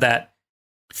you have that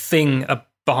thing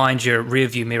behind your rear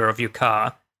view mirror of your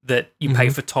car that you pay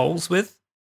for tolls with?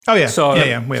 Oh, yeah. So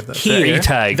yeah, we have that. Here, the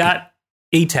e-tag. That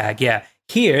e-tag, yeah.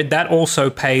 Here, that also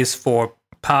pays for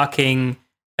parking,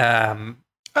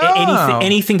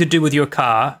 anything to do with your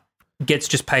car gets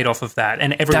just paid off of that.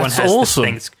 And everyone has this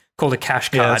thing called a cash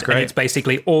card. And it's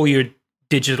basically all your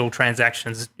digital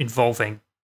transactions involving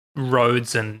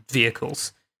roads and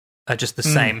vehicles are just the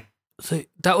same. See,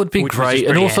 that would be great.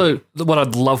 And also, what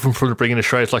I'd love them to bring in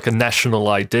Australia is like a national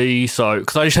ID. So,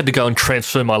 because I just had to go and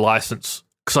transfer my license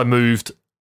because I moved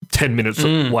 10 minutes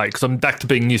away because I'm back to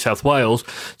being New South Wales.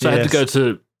 So I had to go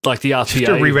to like the RTA. You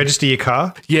have to re-register your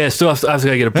car? Yeah, so I have to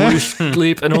go get a blue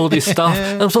slip and all this stuff.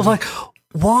 And I'm sort of like,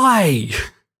 why?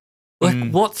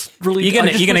 Like, what's really... You're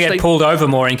going to get pulled over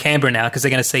more in Canberra now because they're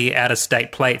going to see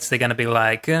out-of-state plates. They're going to be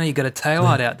like, oh, you got a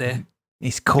taillight out there.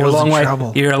 He's causing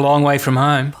trouble. You're a long way from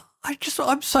home.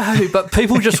 I'm so happy, but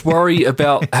people just worry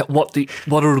about what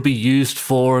it'll be used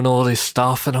for and all this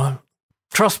stuff. And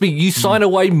trust me, you sign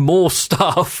away more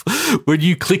stuff when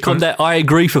you click on that I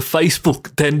agree for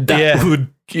Facebook than that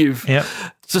would give. Yep.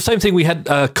 It's the same thing. We had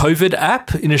a COVID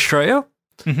app in Australia.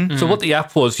 So what the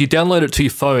app was, you download it to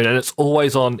your phone and it's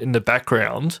always on in the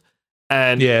background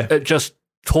and it just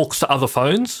talks to other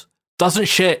phones, doesn't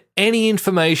share any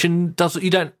information, you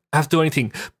don't have to do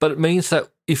anything, but it means that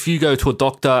if you go to a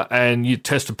doctor and you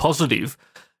tested positive,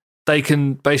 they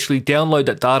can basically download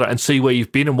that data and see where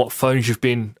you've been and what phones you've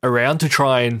been around to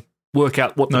try and work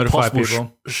out what notify the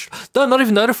possible... people. No, not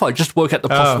even notify, just work out the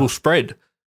possible spread.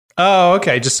 Oh,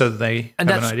 okay, just so that they have an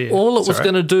idea. And that's all it was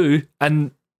going to do,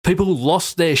 and people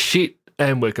lost their shit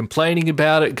and were complaining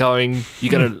about it, going,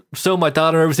 you're going to sell my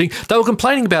data and everything. They were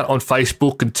complaining about it on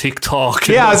Facebook and TikTok.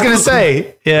 Yeah, I was going to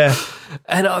say, yeah.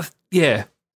 And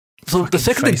so the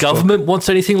second the government wants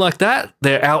anything like that,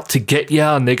 they're out to get you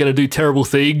and they're going to do terrible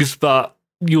things, but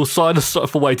you'll sign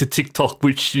yourself away to TikTok,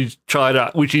 which is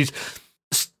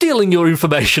stealing your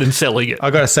information and selling it.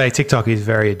 I got to say, TikTok is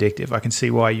very addictive. I can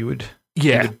see why you would.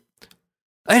 Yeah.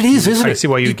 It is, isn't it? I can see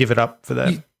why you would give it up for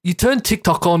that. You turn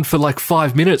TikTok on for like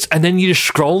 5 minutes and then you're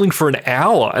just scrolling for an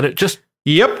hour and it just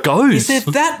goes. Is there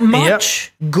that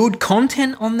much good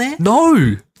content on there?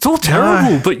 No. It's all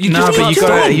terrible, but you just what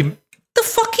the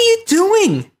fuck are you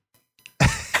doing?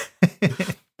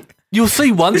 You'll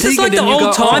see one thing. It's like the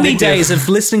old-timey days of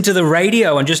listening to the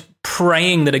radio and just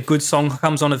praying that a good song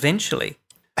comes on eventually.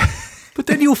 But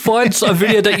then you'll find a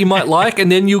video that you might like and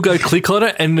then you'll go click on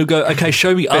it and you'll go, okay,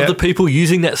 show me other people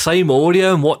using that same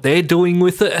audio and what they're doing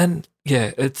with it. And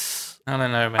it's... I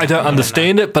don't know, man. I don't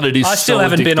understand it, but it is I still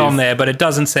haven't been on there, but it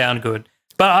doesn't sound good.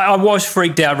 But I was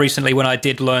freaked out recently when I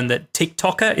did learn that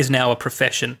TikToker is now a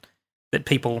profession that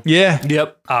people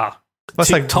are. That's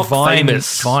like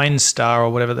famous. Vine Star or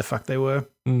whatever the fuck they were.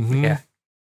 Mm-hmm. Yeah.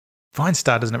 Vine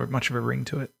Star doesn't have much of a ring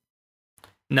to it.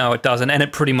 No, it doesn't. And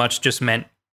it pretty much just meant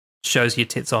shows your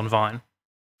tits on Vine.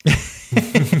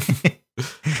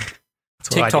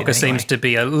 TikToker seems to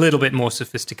be a little bit more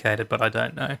sophisticated, but I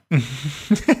don't know.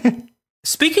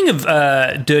 Speaking of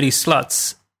dirty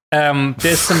sluts,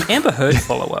 there's some Amber Heard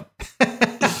follow-up.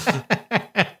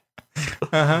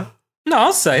 No,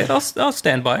 I'll say it. I'll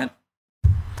stand by it.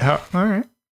 All right.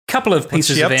 Couple of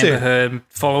pieces of Amber Heard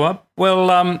follow-up.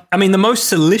 Well, I mean, the most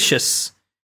salacious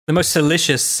is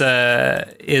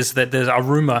that there's a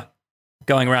rumor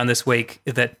going around this week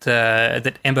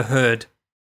that Amber Heard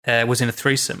was in a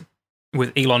threesome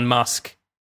with Elon Musk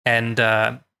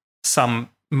and some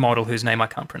model whose name I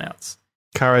can't pronounce.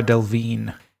 Cara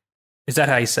Delevingne. Is that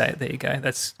how you say it? There you go.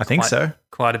 That's I think so.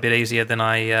 Quite a bit easier than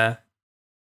I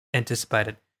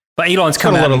anticipated. But Elon's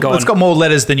come out and gone. It's got more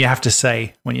letters than you have to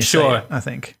say when you say it, I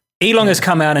think. Elon has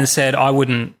come out and said, I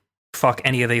wouldn't fuck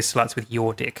any of these sluts with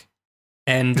your dick.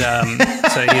 And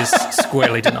so he has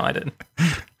squarely denied it.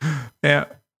 Yeah.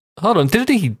 Hold on, didn't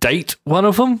he date one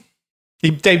of them?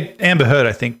 He dated Amber Heard,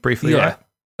 I think, briefly, right?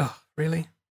 Oh, really?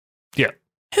 Yeah.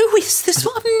 Who is this?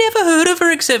 I've never heard of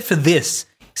her except for this.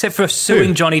 Except for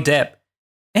suing Johnny Depp.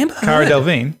 Amber Heard. Cara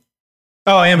Delevingne?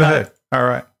 Oh, Amber Heard. All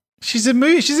right. She's in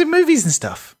movies and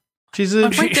stuff. She's a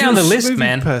went down the list,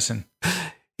 man. Person.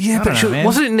 Yeah, but she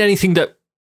wasn't in anything that...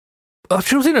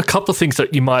 she was in a couple of things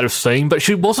that you might have seen, but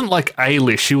she wasn't like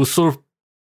A-list. She was sort of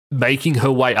making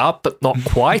her way up, but not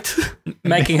quite.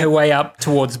 Making her way up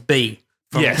towards B,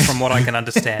 from what I can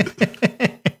understand.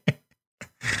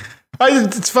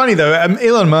 It's funny, though.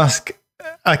 Elon Musk,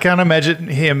 I can't imagine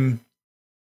him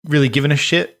really giving a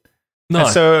shit. No. And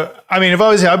so, I mean, if I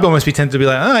was here, I'd almost be tempted to be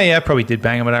like, oh, yeah, I probably did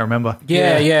bang him, I don't remember.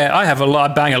 Yeah. I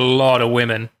bang a lot of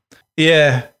women.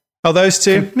 Yeah. Oh, those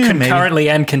two? Concurrently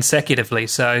and consecutively.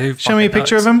 So show me a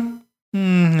picture of him.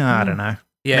 I don't know.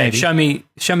 Yeah, maybe. show me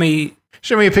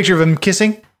a picture of him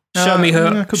kissing. Show me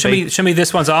her. Show me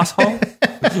this one's asshole.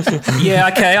 Yeah,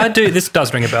 okay, I do. This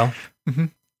does ring a bell. Mm-hmm.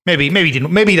 Maybe he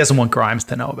didn't. Maybe he doesn't want Grimes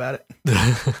to know about it.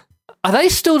 Are they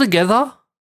still together?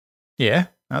 Yeah.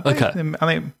 Aren't they?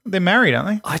 Okay. They're married, aren't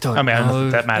they? I don't know. I don't know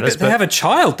if that matters. They have a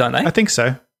child, don't they? I think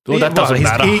so. Well, that doesn't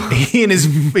matter. He and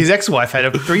his ex-wife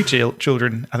had 3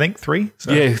 children. I think 3.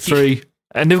 So. Yeah, 3.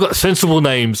 And they've got sensible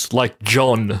names like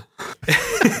John.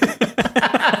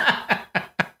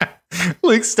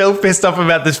 Luke's still pissed off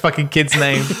about this fucking kid's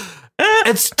name.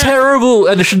 It's terrible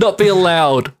and it should not be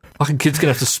allowed. Fucking kids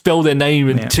going to have to spell their name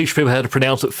and teach people how to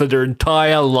pronounce it for their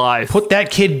entire life. Put that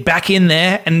kid back in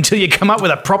there until you come up with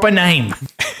a proper name.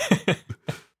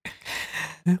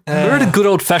 Where are the good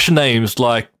old-fashioned names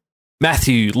like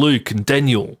Matthew, Luke, and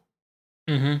Daniel?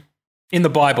 Mm-hmm. In the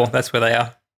Bible, that's where they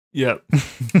are. Yep.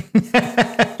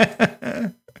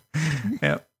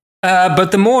 Yep.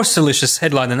 But the more salacious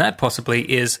headline than that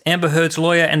possibly is Amber Heard's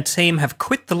lawyer and team have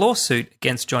quit the lawsuit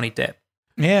against Johnny Depp.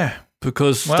 Yeah.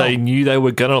 Because they knew they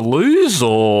were going to lose,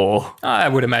 or? I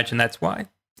would imagine that's why.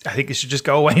 I think it should just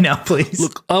go away now, please.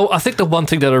 Look, I think the one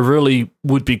thing that I really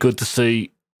would be good to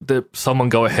see that someone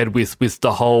go ahead with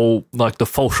the whole, like, the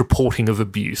false reporting of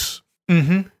abuse.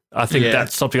 Mm-hmm. I think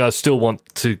that's something I still want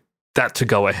that to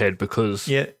go ahead because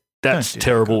that's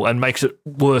terrible and makes it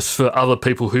worse for other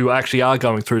people who actually are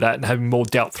going through that and having more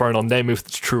doubt thrown on them if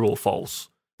it's true or false.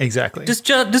 Exactly. Does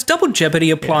double jeopardy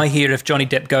apply here if Johnny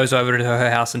Depp goes over to her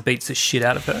house and beats the shit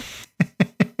out of her?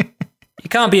 You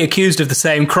can't be accused of the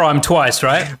same crime twice,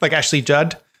 right? Like Ashley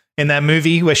Judd in that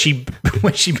movie where she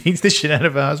beats the shit out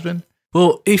of her husband.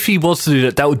 Well, if he was to do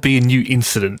that, that would be a new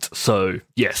incident. So,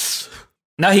 yes.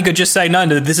 No, he could just say, no,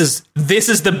 this is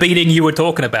the beating you were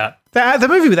talking about. The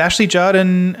movie with Ashley Judd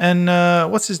and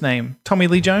what's his name? Tommy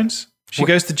Lee Jones? She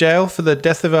goes to jail for the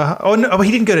death of her... Oh, no,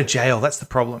 he didn't go to jail. That's the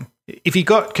problem. If he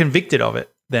got convicted of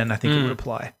it, then I think it would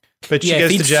apply. But she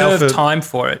goes to jail for... time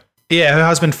for it. Yeah, her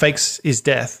husband fakes his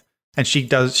death, and she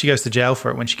goes to jail for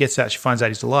it. When she gets out, she finds out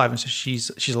he's alive, and so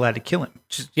she's allowed to kill him.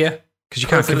 Yeah. Because you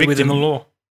can't convict within him. The law.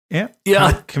 Yeah. Yeah,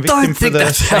 I don't think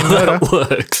that's how that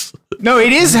works. No,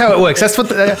 it is how it works. That's what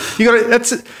you got. That's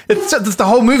the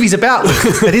whole movie's about.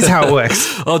 That is how it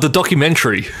works. Oh, the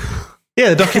documentary.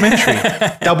 Yeah, the documentary,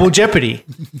 Double Jeopardy,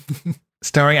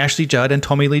 starring Ashley Judd and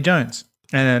Tommy Lee Jones,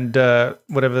 and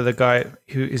whatever the guy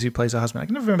who plays her husband. I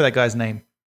can never remember that guy's name.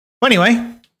 Well,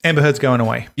 anyway, Amber Heard's going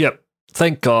away. Yep.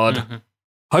 Thank God. Mm-hmm.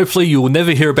 Hopefully, you will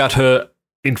never hear about her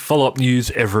in follow-up news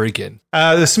ever again.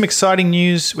 There's some exciting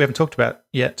news we haven't talked about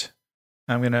yet.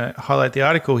 I'm going to highlight the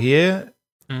article here.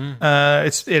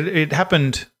 It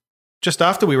happened just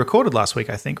after we recorded last week,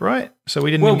 I think, right? So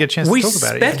we didn't even get a chance to talk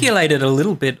about it. We speculated a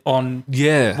little bit on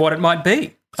what it might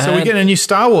be. So we're getting a new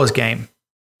Star Wars game.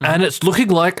 And it's looking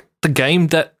like the game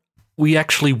that we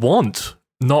actually want,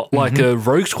 not like a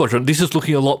Rogue Squadron. This is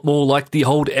looking a lot more like the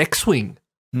old X-Wing.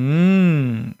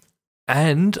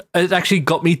 And it actually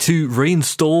got me to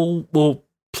reinstall or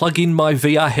plug in my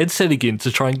VR headset again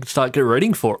to try and start getting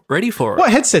ready for it.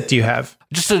 What headset do you have?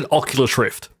 Just an Oculus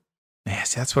Rift. Yeah,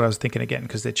 see, that's what I was thinking again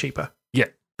because they're cheaper. Yeah.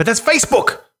 But that's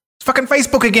Facebook. It's fucking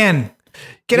Facebook again.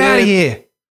 Get out of here.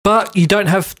 But you don't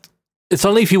have... It's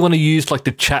only if you want to use like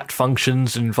the chat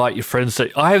functions and invite your friends.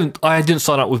 I didn't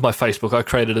sign up with my Facebook. I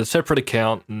created a separate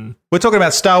account. And we're talking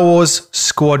about Star Wars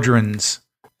Squadrons.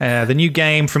 The new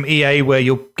game from EA where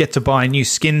you'll get to buy new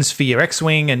skins for your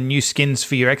X-Wing and new skins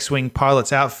for your X-Wing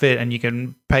pilot's outfit, and you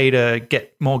can pay to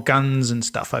get more guns and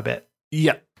stuff, I bet.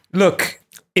 Yeah. Look,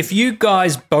 if you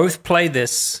guys both play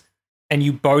this and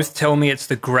you both tell me it's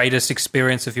the greatest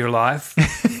experience of your life,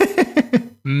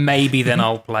 maybe then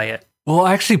I'll play it. Well,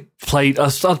 I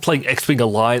started playing X-Wing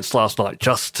Alliance last night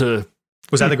just to...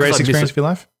 Was that the greatest experience of your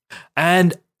life?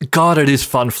 And God, it is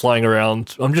fun flying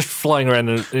around. I'm just flying around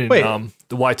in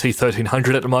the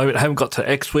YT-1300 at the moment. I haven't got to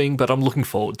X-Wing, but I'm looking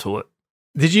forward to it.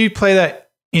 Did you play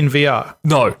that in VR?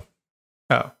 No.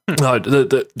 Oh. No,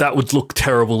 that would look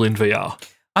terrible in VR.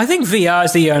 I think VR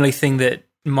is the only thing that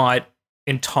might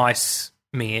entice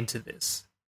me into this.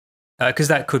 Because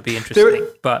that could be interesting.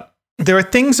 There are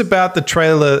things about the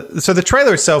trailer. So the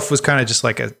trailer itself was kind of just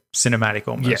like a cinematic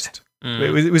almost. Yeah.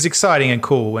 It was exciting and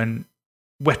cool and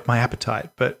whet my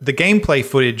appetite. But the gameplay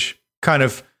footage kind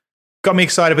of got me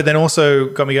excited, but then also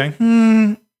got me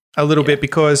going, a little bit,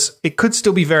 because it could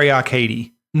still be very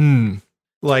arcadey.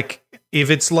 Like, if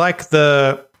it's like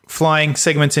the flying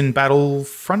segments in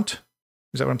Battlefront,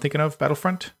 is that what I'm thinking of?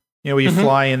 Battlefront? Where you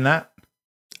fly in that?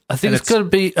 I think it's going to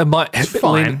be, it might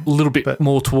lean a little bit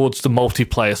more towards the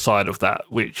multiplayer side of that,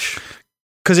 which...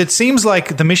 Because it seems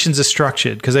like the missions are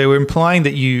structured, because they were implying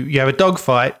that you have a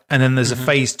dogfight, and then there's a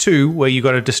phase 2 where you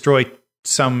got to destroy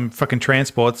some fucking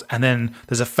transports, and then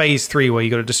there's a phase 3 where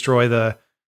you got to destroy the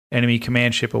enemy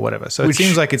command ship or whatever. So it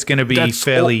seems like it's going to be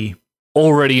fairly...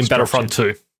 already in Battlefront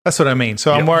 2. That's what I mean.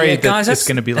 So I'm worried that it's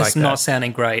going to be like that. That's not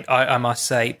sounding great, I must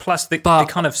say. Plus, the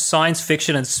kind of science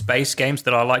fiction and space games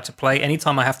that I like to play,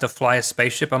 anytime I have to fly a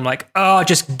spaceship, I'm like,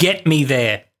 just get me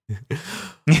there.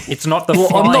 It's not the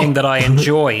flying that I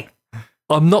enjoy.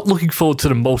 I'm not looking forward to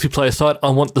the multiplayer side. I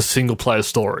want the single-player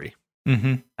story.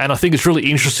 And I think it's really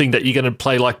interesting that you're going to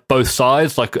play like both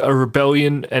sides, like a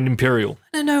Rebellion and Imperial.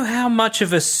 I don't know how much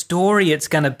of a story it's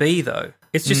going to be, though.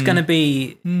 It's just going to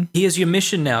be, here's your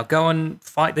mission now. Go and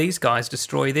fight these guys,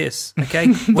 destroy this. Okay,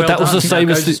 but that was the same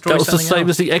as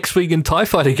the X-Wing and TIE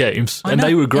Fighter games, and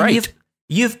they were great.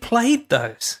 You've played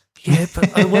those. Yeah,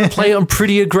 but I want to play on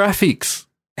prettier graphics.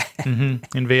 In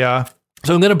VR.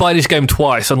 So I'm going to buy this game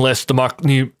twice unless the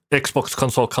new Xbox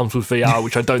console comes with VR,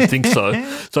 which I don't think so.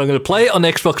 So I'm going to play it on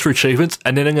Xbox for achievements,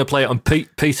 and then I'm going to play it on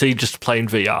PC just to play in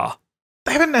VR.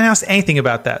 They haven't announced anything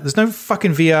about that. There's no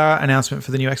fucking VR announcement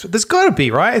for the new Xbox. There's got to be,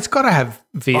 right? It's got to have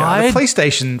VR. The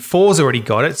PlayStation 4's already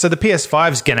got it, so the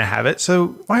PS5's going to have it. So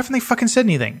why haven't they fucking said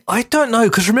anything? I don't know,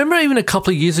 because remember even a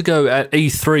couple of years ago at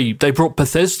E3, they brought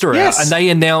Bethesda out, and they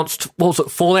announced, what was it,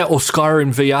 Fallout or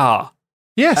Skyrim VR?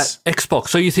 Yes. At Xbox.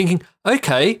 So you're thinking,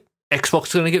 okay, Xbox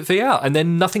is going to get VR, and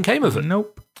then nothing came of it.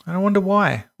 Nope. I wonder why.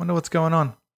 I wonder what's going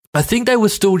on. I think they were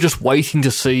still just waiting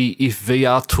to see if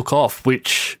VR took off,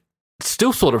 which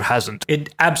still sort of hasn't.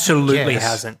 It absolutely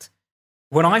hasn't.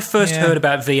 When I first heard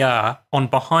about VR on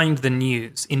Behind the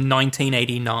News in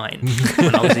 1989,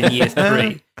 when I was in year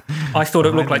 3, I thought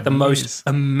it looked like the most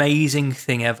amazing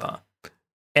thing ever.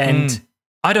 And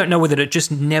I don't know whether it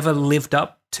just never lived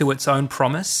up to its own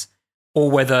promise, or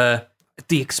whether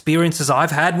the experiences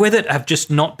I've had with it have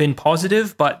just not been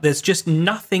positive, but there's just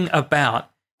nothing about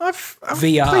I've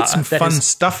VR. played some fun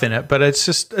stuff in it, but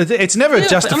it's never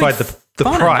justified the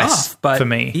price for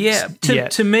me. Yeah,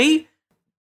 to me,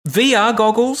 VR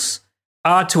goggles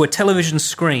are to a television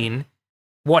screen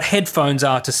what headphones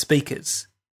are to speakers.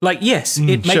 Like, yes,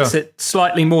 it makes it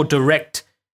slightly more direct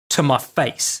to my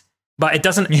face, but it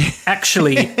doesn't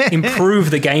actually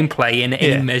improve the gameplay in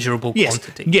any measurable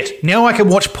quantity. Yes, now I can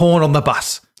watch porn on the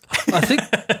bus. I think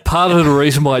part of the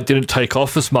reason why it didn't take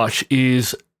off as much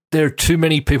is there are too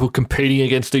many people competing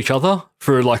against each other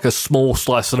for like a small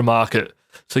slice of the market.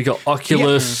 So you got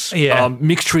Oculus,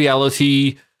 mixed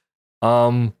reality,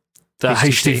 the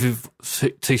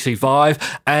HTC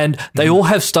Vive, and they all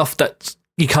have stuff that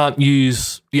you can't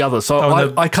use the other.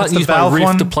 So I can't use my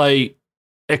Rift to play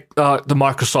the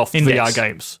Microsoft VR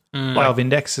games. Valve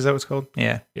Index, is that what it's called?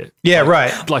 Yeah,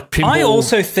 right. Like pinball. I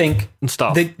also think and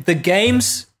stuff. The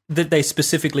games that they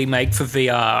specifically make for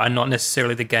VR are not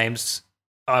necessarily the games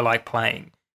I like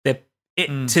playing.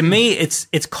 To me,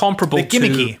 it's comparable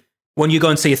to when you go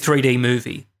and see a 3D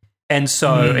movie. And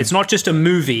so it's not just a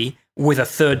movie with a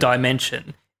third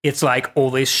dimension. It's like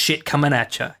all this shit coming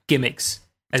at you, gimmicks,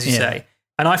 as you say.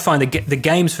 And I find the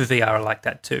games for VR are like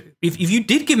that too. If you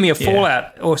did give me a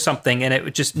Fallout or something and it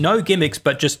was just no gimmicks,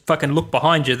 but just fucking look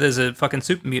behind you, there's a fucking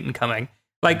super mutant coming.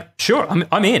 Like, sure,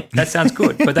 I'm in. That sounds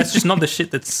good. But that's just not the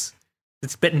shit that's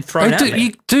been thrown at me.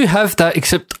 You do have that,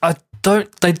 except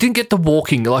they didn't get the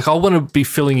walking. Like, I want to be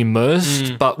feeling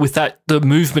immersed, but with that, the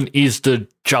movement is the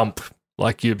jump.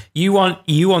 Like you want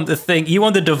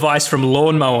the device from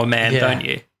Lawnmower Man, don't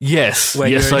you? Yes, Where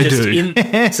yes, you're I just do.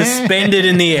 Suspended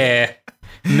in the air,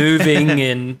 moving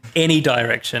in any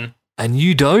direction. And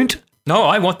you don't? No,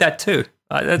 I want that too.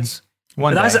 That's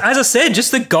One day. as I said,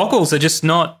 just the goggles are just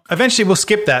not. Eventually, we'll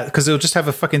skip that because it'll just have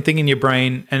a fucking thing in your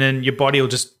brain, and then your body will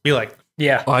just be like,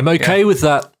 Yeah, I'm okay with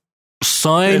that.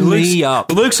 Sign me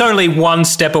up. Luke's only one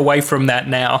step away from that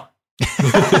now.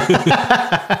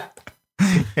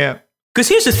 yeah. Because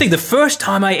here's the thing: the first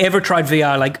time I ever tried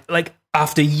VR, like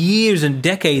after years and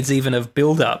decades even of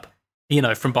build up,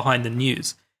 from behind the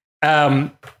news,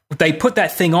 they put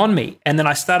that thing on me, and then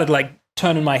I started like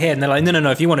turning my head, and they're like,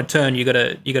 no, if you want to turn, you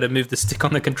gotta move the stick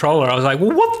on the controller. I was like,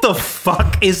 well, what the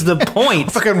fuck is the point?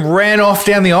 I fucking ran off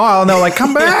down the aisle, and they're like,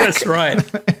 come back. That's right.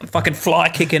 Fucking fly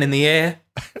kicking in the air.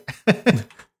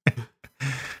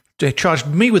 They charged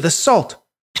me with assault.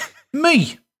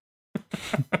 Me.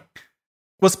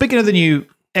 Well, speaking of the new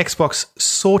Xbox,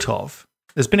 sort of,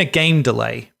 there's been a game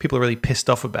delay. People are really pissed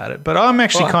off about it, but I'm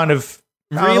actually kind of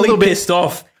really pissed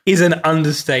off is an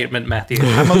understatement, Matthew.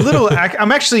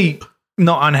 I'm actually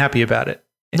not unhappy about it.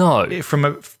 No. From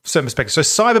a certain perspective. So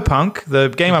Cyberpunk, the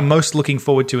game I'm most looking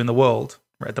forward to in the world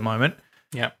at the moment,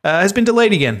 has been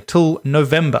delayed again till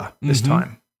November this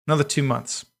time. Another 2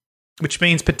 months, which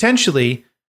means potentially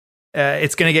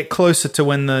it's going to get closer to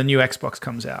when the new Xbox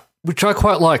comes out. Which I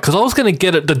quite like, because I was going to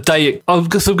get it the day... I'm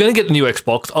going to get the new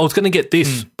Xbox. I was going to get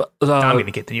this... But, I'm going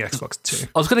to get the new Xbox too.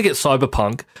 I was going to get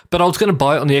Cyberpunk, but I was going to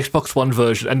buy it on the Xbox One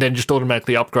version and then just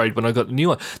automatically upgrade when I got the new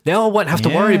one. Now I won't have to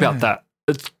worry about that.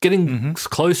 It's getting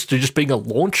close to just being a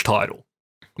launch title.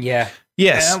 Yeah.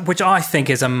 Yes. Which I think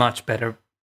is a much better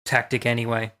tactic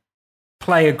anyway.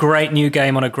 Play a great new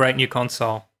game on a great new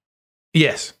console.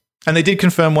 Yes. And they did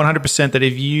confirm 100% that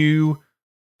if you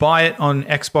buy it on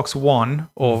Xbox One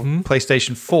or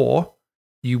PlayStation 4,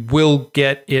 you will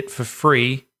get it for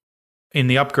free in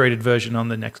the upgraded version on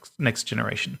the next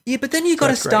generation. Yeah, but then you got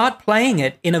to start playing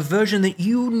it in a version that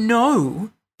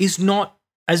is not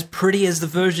as pretty as the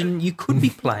version you could be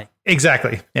playing.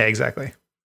 Exactly. Yeah, exactly.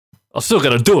 I'm still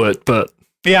going to do it, but...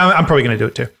 Yeah, I'm probably going to do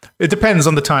it too. It depends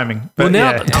on the timing. But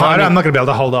now, I'm not going to be able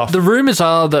to hold off. The rumors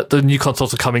are that the new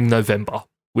consoles are coming November,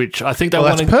 which I think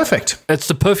that's perfect. It's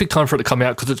the perfect time for it to come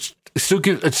out because it's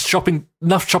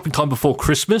enough shopping time before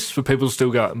Christmas for people to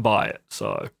still go out and buy it.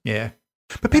 So yeah,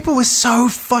 but people were so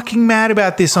fucking mad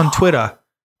about this on Twitter.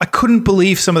 I couldn't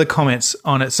believe some of the comments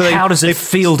on it. So how does it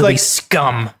feel to be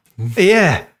scum?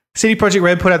 Yeah. CD Projekt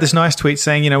Red put out this nice tweet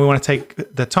saying, we want to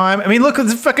take the time. I mean, look,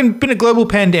 it's fucking been a global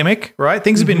pandemic, right?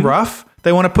 Things have been rough.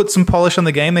 They want to put some polish on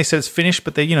the game. They said it's finished,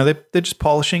 but they're just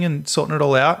polishing and sorting it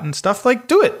all out and stuff. Like,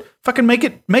 do it. Fucking make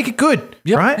it good,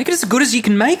 right? Make it as good as you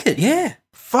can make it, yeah.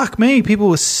 Fuck me. People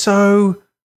were so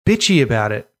bitchy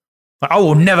about it. Like, I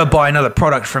will never buy another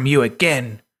product from you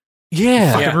again.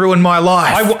 Yeah. You fucking ruined my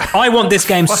life. I want this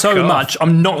game so much,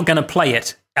 I'm not going to play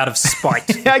it out of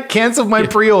spite. I cancelled my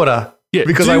pre-order. Yeah,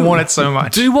 because I want it so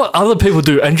much. Do what other people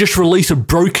do and just release a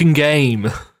broken game.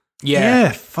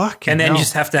 Yeah, fucking and then hell. you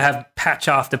just have to have patch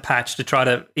after patch to try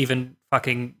to even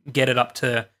fucking get it up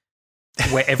to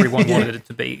where everyone wanted it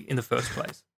to be in the first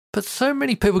place. But so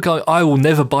many people go, I will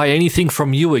never buy anything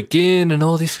from you again and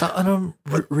all this stuff. And I'm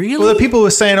really? Well, the people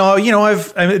were saying,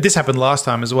 this happened last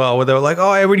time as well, where they were like,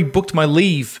 I already booked my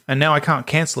leave and now I can't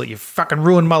cancel it. You fucking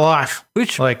ruined my life.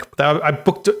 Which? Like, I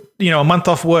booked, a month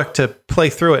off work to play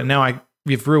through it and now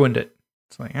you've ruined it.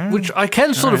 It's like, which I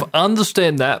can sort of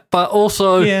understand that, but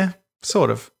also... Yeah,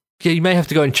 sort of. Yeah, you may have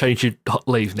to go and change your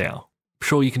leave now. I'm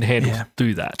sure you can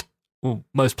do that. Well,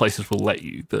 most places will let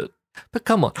you, but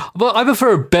come on. But I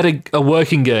prefer a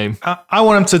working game. I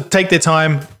want them to take their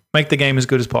time, make the game as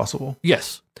good as possible.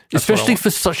 Yes. Especially for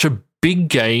such a big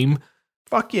game.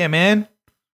 Fuck yeah, man.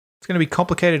 It's going to be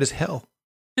complicated as hell.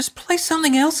 Just play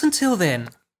something else until then.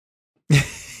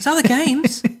 There's other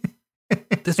games.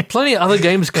 There's plenty of other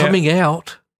games coming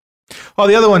out. Oh,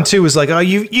 the other one too was like,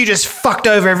 you just fucked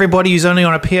over everybody who's only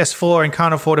on a PS4 and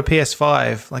can't afford a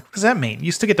PS5. Like, what does that mean?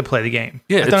 You still get to play the game.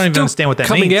 Yeah, I don't even understand what that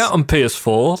means. Coming out on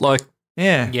PS4, like,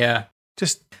 yeah.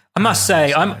 Just, I must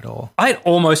say, I'd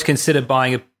almost consider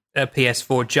buying a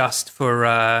PS4 just for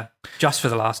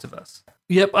The Last of Us.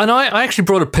 Yep, and I actually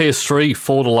brought a PS3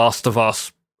 for The Last of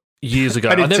Us years ago.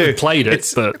 I never played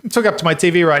it, but I took up to my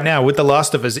TV right now with The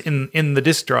Last of Us in the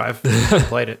disc drive. I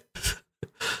played it.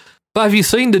 But have you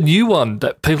seen the new one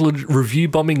that people are review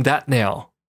bombing that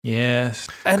now? Yes.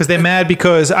 Because they're mad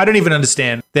because, I don't even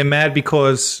understand. They're mad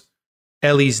because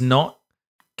Ellie's not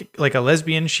like a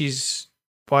lesbian. She's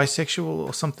bisexual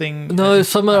or something. No,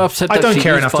 some are upset. I don't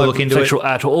care enough to look into it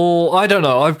at all. I don't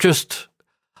know.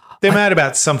 They're mad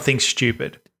about something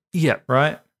stupid. Yeah.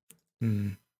 Right?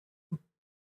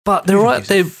 But they're right.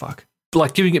 They're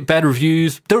like giving it bad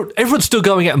reviews. Everyone's still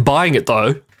going out and buying it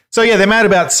though. So yeah, they're mad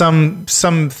about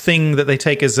something that they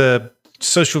take as a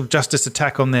social justice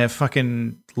attack on their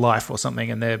fucking life or something,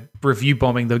 and they're review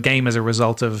bombing the game as a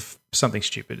result of something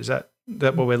stupid. Is that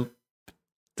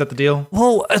the deal?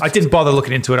 Well, I didn't bother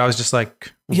looking into it. I was just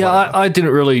like, yeah, I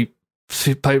didn't really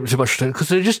pay too much attention because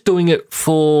they're just doing it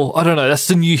for, I don't know, that's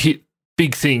the new hit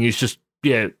big thing is just,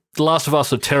 yeah, The Last of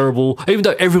Us are terrible, even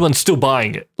though everyone's still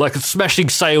buying it. Like, it's a smashing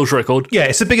sales record. Yeah,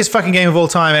 it's the biggest fucking game of all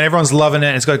time, and everyone's loving it,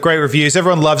 and it's got great reviews.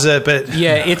 Everyone loves it, but...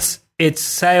 Yeah, its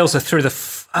sales are through the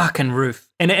fucking roof.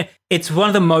 And it's one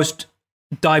of the most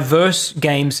diverse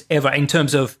games ever in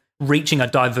terms of reaching a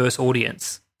diverse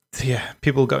audience. Yeah,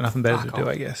 people got nothing better to do,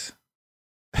 I guess.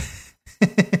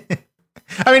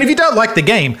 I mean, if you don't like the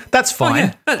game, that's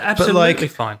fine. Oh, yeah, absolutely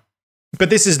fine. But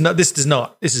this is not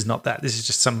that. This is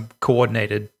just some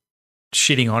coordinated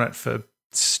shitting on it for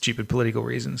stupid political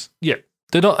reasons. Yeah.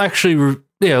 They're not actually...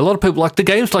 Yeah, a lot of people... Like, the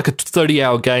game's like a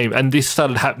 30-hour game, and this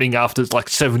started happening after, like,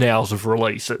 7 hours of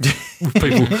release.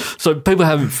 So people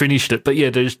haven't finished it. But, yeah,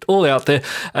 they're just all out there.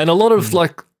 And a lot of,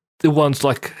 like, the ones,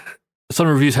 like... Some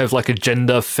reviews have, like,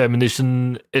 agenda,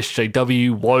 feminism,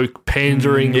 SJW, woke,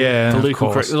 pandering,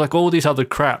 political correct, like, all this other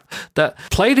crap. That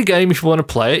play the game if you want to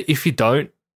play it. If you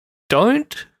don't.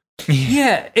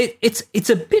 Yeah, it's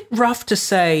a bit rough to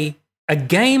say a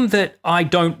game that I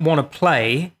don't want to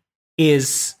play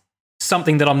is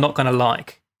something that I'm not going to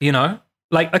like, you know?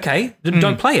 Like, okay,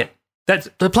 don't play it.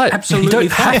 Don't play it. Absolutely you don't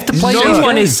fine. have to play it. No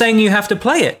one is saying you have to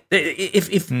play it.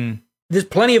 If there's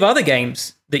plenty of other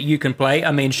games that you can play.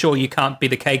 I mean, sure, you can't be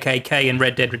the KKK in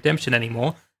Red Dead Redemption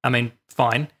anymore. I mean,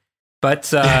 fine.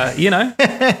 But, you know,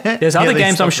 there's other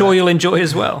games I'm sure you'll enjoy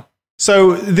as well.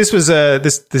 So this was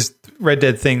this Red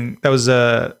Dead thing. That was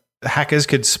hackers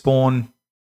could spawn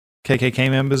KKK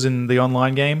members in the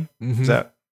online game. Is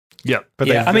that? Yeah. But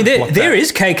yeah, I mean, there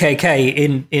is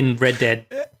KKK in Red Dead.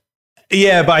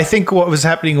 Yeah, but I think what was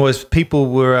happening was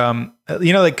people were,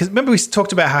 you know, like, because remember we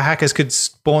talked about how hackers could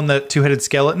spawn the two-headed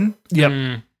skeleton?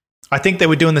 Yep. I think they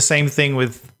were doing the same thing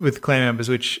with clan members,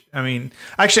 which, I mean,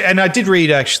 actually, and I did read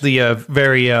actually a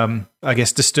very, I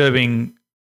guess, disturbing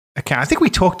account. I think we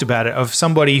talked about it, of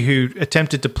somebody who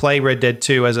attempted to play Red Dead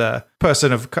 2 as a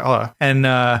person of color,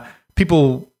 and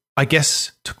people, I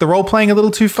guess, took the role playing a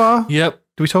little too far. Yep.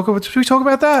 Did we talk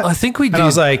about that? I think we did. And I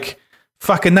was like,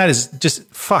 fucking, that is just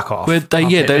fuck off. Where they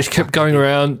just kept going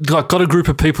around, like, got a group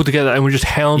of people together and were just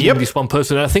hounding this one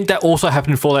person. And I think that also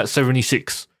happened in Fallout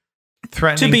 76.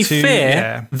 Threatening to be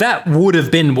fair, that would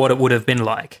have been what it would have been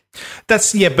like.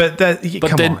 That's come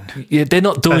on. Yeah, they're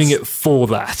not doing it for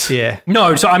that. Yeah.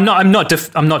 No, so I'm not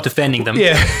defending them.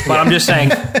 Yeah. But I'm just saying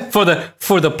for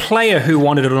the player who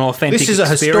wanted an authentic this is a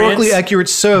experience, historically accurate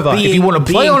server. If you want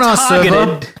to play on our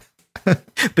server,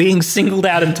 being singled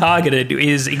out and targeted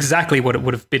is exactly what it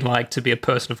would have been like to be a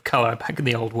person of color back in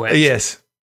the old West. Yes.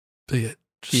 Yeah.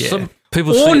 Some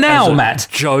people or see now, it as a Matt.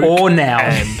 joke. Or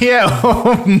now.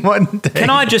 One day. Can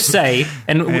I just say,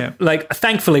 and like,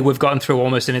 thankfully, we've gotten through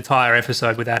almost an entire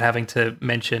episode without having to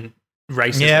mention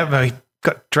racism. Yeah, but we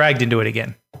got dragged into it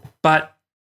again. But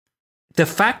the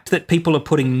fact that people are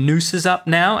putting nooses up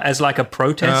now as like a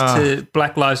protest to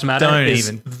Black Lives Matter is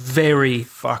very,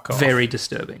 very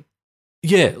disturbing.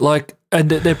 Yeah, like,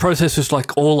 and their process is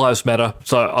like, all lives matter,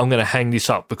 so I'm going to hang this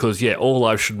up because, all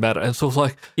lives should matter. And so it's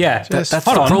like, that's the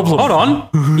problem. Hold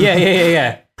on.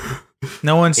 Yeah.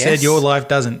 No one said your life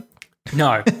doesn't.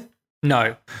 No.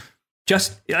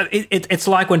 Just, it's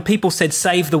like when people said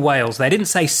save the whales. They didn't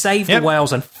say save the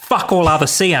whales and fuck all other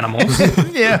sea animals.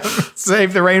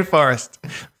 Save the rainforest.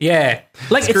 Yeah.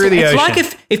 Like, it's like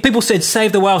if people said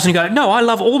save the whales and you go, no, I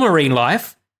love all marine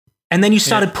life. And then you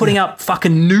started putting up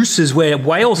fucking nooses where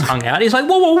whales hung out. It's like,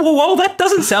 whoa, that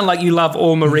doesn't sound like you love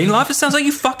all marine life. It sounds like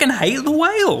you fucking hate the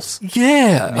whales.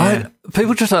 Yeah.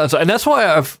 People just don't. And that's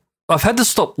why I've had to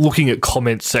stop looking at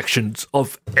comment sections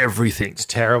of everything. It's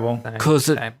terrible. Because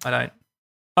I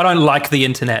don't like the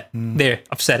internet. There,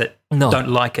 I've said it. No. Don't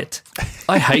like it.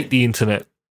 I hate the internet.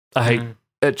 I hate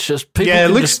it's just people. Yeah,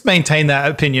 Luke's maintained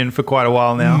that opinion for quite a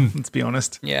while now, let's be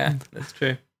honest. Yeah, that's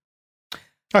true.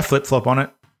 I flip-flop on it.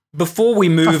 Before we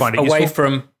move away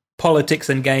from politics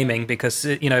and gaming, because,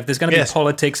 if there's going to be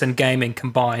politics and gaming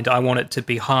combined, I want it to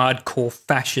be hardcore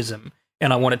fascism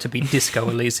and I want it to be Disco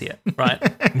Elysium, right?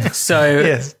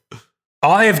 So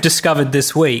I have discovered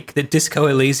this week that Disco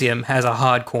Elysium has a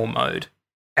hardcore mode,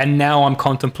 and now I'm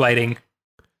contemplating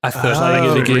a third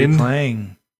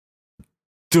playing.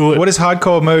 Do it. What does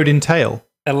hardcore mode entail?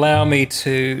 Allow me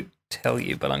to tell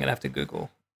you, but I'm going to have to Google.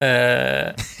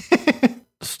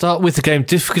 Start with the game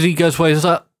difficulty goes way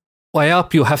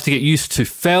up. You'll have to get used to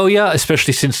failure,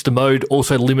 especially since the mode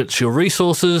also limits your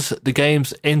resources. The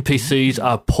game's NPCs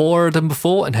are poorer than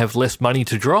before and have less money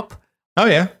to drop. Oh,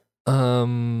 yeah.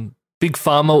 Big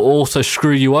Pharma will also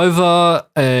screw you over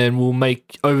and will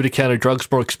make over-the-counter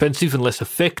drugs more expensive and less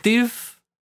effective.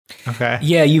 Okay.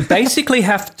 Yeah, you basically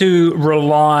have to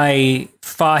rely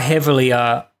far more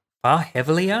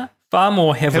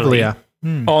heavily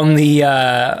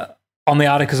on the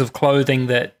articles of clothing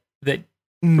that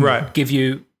give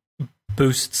you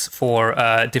boosts for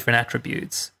different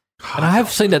attributes. And I have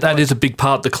seen that is a big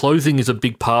part. The clothing is a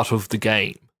big part of the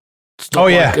game. It's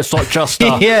not it's not just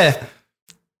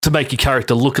to make your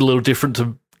character look a little different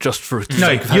for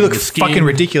you look fucking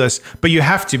ridiculous, but you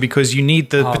have to because you need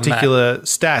the particular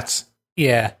stats.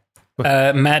 Yeah.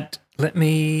 Matt,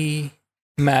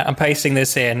 I'm pasting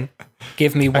this in.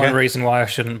 Give me one reason why I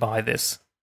shouldn't buy this.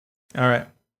 All right.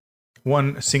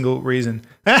 One single reason.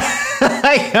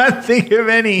 I can't think of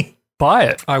any. Buy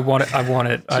it. I want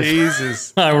it.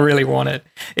 Jesus. I really want it.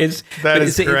 That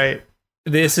is great.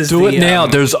 Do it now.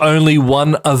 There's only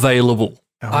one available.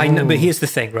 Oh. I know, but here's the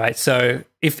thing, right? So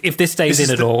if this stays in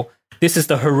at all, this is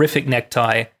the horrific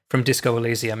necktie from Disco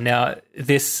Elysium. Now,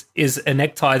 this is a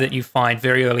necktie that you find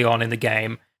very early on in the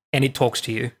game, and it talks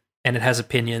to you, and it has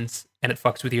opinions, and it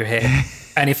fucks with your hair.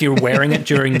 And if you're wearing it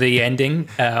during the ending,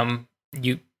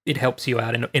 it helps you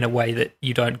out in a way that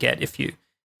you don't get if you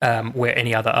wear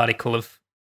any other article of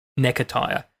neck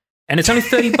attire. And it's only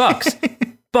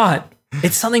 $30, but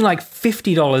it's something like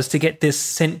 $50 to get this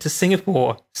sent to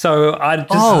Singapore. So I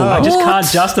just can't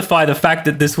justify the fact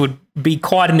that this would be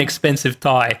quite an expensive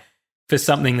tie for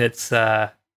something that's... Do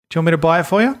you want me to buy it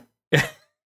for you?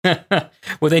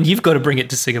 Well, then you've got to bring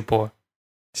it to Singapore.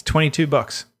 It's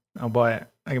 $22. I'll buy it.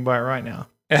 I can buy it right now.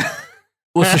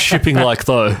 What's the shipping like,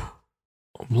 though?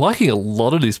 I'm liking a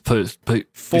lot of these posts.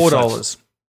 $4.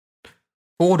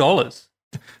 $4?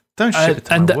 Don't ship it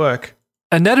to my work.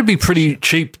 And that'd be pretty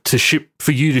cheap to ship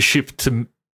for you to ship to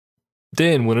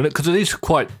Dan, wouldn't it? Because it is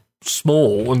quite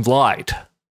small and light.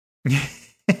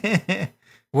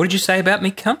 What did you say about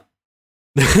me, cunt?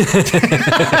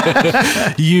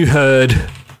 You heard.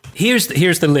 Here's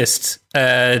the list.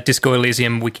 Disco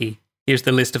Elysium wiki. Here's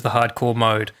the list of the hardcore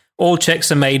mode. All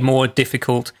checks are made more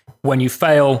difficult. When you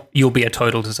fail, you'll be a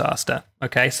total disaster.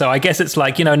 Okay, so I guess it's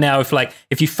like, now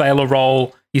if you fail a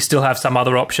roll, you still have some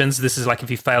other options. This is like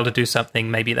if you fail to do something,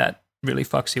 maybe that really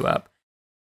fucks you up.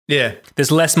 Yeah.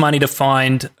 There's less money to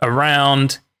find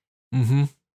around. Mm-hmm.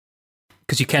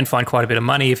 Because you can find quite a bit of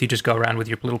money if you just go around with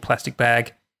your little plastic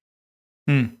bag.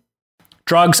 Mm.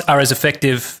 Drugs are as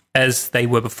effective as they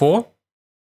were before.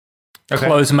 Okay.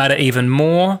 Clothes matter even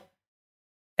more.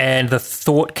 And the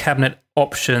thought cabinet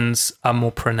options are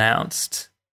more pronounced.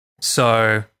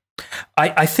 So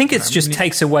I think it just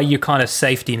takes away your kind of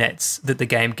safety nets that the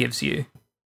game gives you.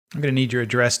 I'm going to need your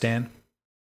address, Dan.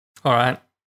 All right.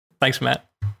 Thanks, Matt.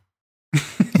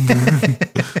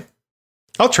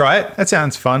 I'll try it. That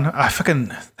sounds fun.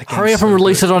 Hurry up and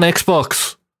release it on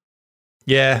Xbox.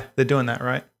 Yeah, they're doing that,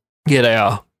 right? Yeah, they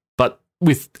are. But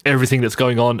with everything that's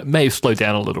going on, it may have slowed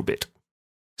down a little bit.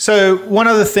 So one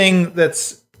other thing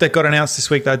that got announced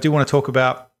this week that I do want to talk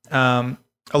about, a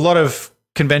lot of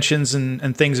conventions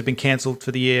and things have been cancelled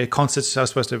for the year. Concerts, I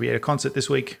was supposed to be at a concert this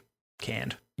week.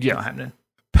 Canned. Yeah. Not happening.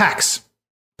 PAX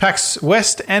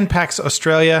West and PAX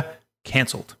Australia,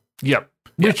 cancelled. Yep.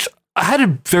 Which I had a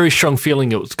very strong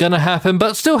feeling it was going to happen,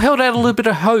 but still held out a little bit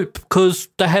of hope because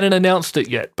they hadn't announced it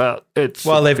yet. But it's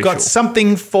they've got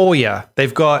something for you.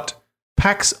 They've got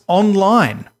PAX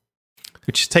Online,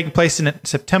 which is taking place in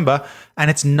September, and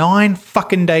it's 9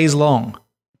 fucking days long.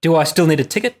 Do I still need a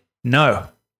ticket? No,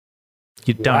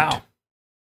 you don't. Wow.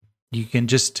 You can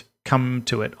just come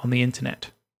to it on the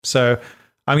internet. So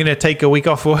I'm going to take a week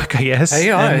off work, I guess,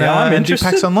 and do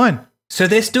PAX Online. So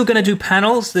they're still going to do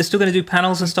panels? They're still going to do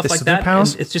panels and stuff like that?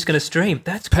 Panels? It's just going to stream?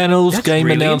 That's panels, that's game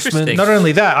really announcements. Not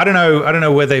only that, I don't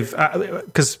know where they've...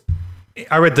 Because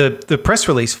I read the press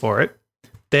release for it.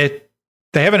 They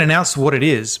haven't announced what it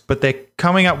is, but they're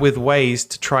coming up with ways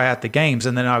to try out the games.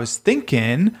 And then I was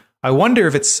thinking, I wonder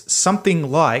if it's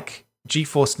something like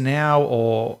GeForce Now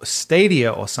or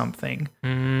Stadia or something.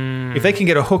 If they can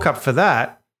get a hookup for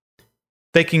that,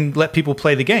 they can let people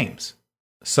play the games.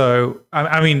 So,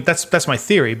 I mean, that's my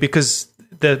theory, because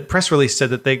the press release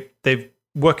said that they're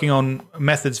working on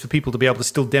methods for people to be able to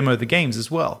still demo the games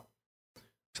as well.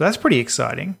 So that's pretty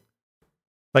exciting.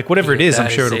 Like, whatever it is,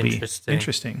 I'm sure it'll be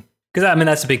interesting. Because, I mean,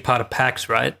 that's a big part of PAX,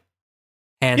 right?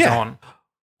 Hands-on.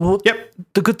 Well, yep.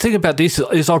 The good thing about this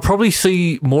is I'll probably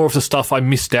see more of the stuff I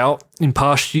missed out in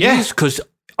past years, because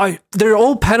they're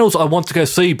all panels I want to go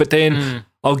see, but then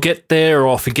I'll get there or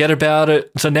I'll forget about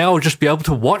it. So now I'll just be able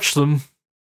to watch them.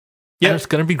 Yeah, it's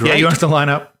going to be great. Yeah, you don't have to line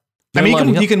up. I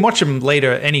mean, you can watch them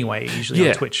later anyway, usually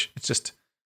on Twitch. It's just...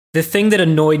 The thing that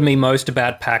annoyed me most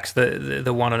about PAX,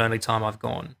 the one and only time I've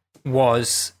gone,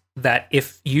 was that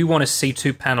if you want to see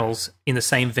 2 panels in the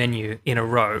same venue in a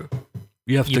row,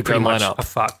 you have to go line up. Are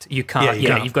fucked. You can't.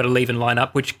 You've got to leave and line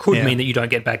up, which could mean that you don't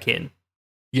get back in.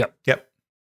 Yep.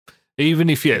 Even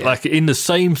if like in the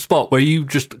same spot where you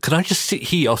can I just sit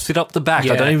here? I'll sit up the back.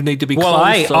 I don't even need to be close.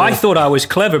 Well, I thought I was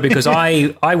clever because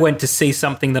I went to see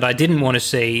something that I didn't want to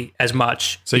see as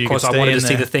much because I wanted to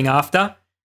see the thing after.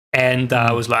 And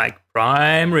I was like,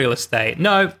 prime real estate.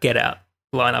 No, get out.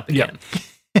 Line up again.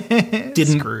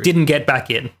 Didn't get back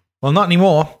in. Well, not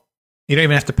anymore. You don't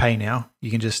even have to pay now.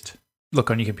 You can just look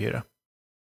on your computer.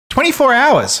 24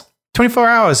 hours. 24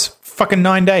 hours. Fucking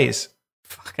 9 days.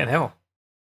 Fucking hell.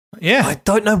 Yeah. I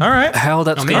don't know how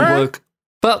that's going to work.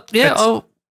 But yeah,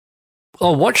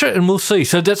 I'll watch it and we'll see.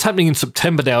 So that's happening in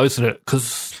September now, isn't it?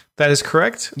 Because that is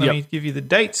correct. Let me give you the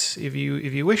dates if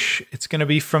you wish. It's going to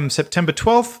be from September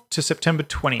 12th to September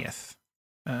 20th.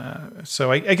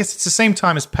 So I guess it's the same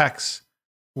time as PAX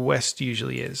West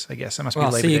usually is, I guess. I must be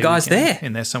later. See you guys there.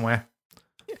 In there somewhere.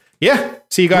 Yeah.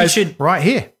 See you guys right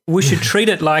here. We should treat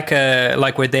it like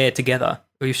we're there together.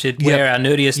 We should wear our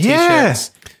nerdiest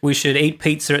T-shirts. We should eat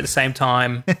pizza at the same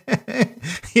time.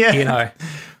 You know.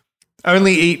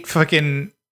 Only eat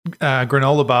fucking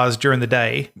granola bars during the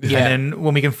day. Yeah. And then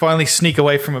when we can finally sneak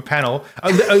away from a panel,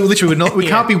 literally we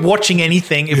can't be watching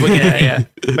anything if we're going to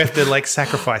we have to like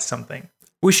sacrifice something.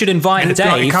 We should invite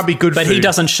Dave, it can't be good but food. He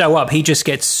doesn't show up. He just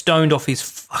gets stoned off his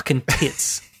fucking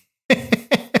tits.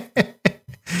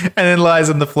 And then lies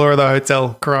on the floor of the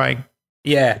hotel crying.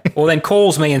 Yeah, or then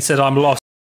calls me and says I'm lost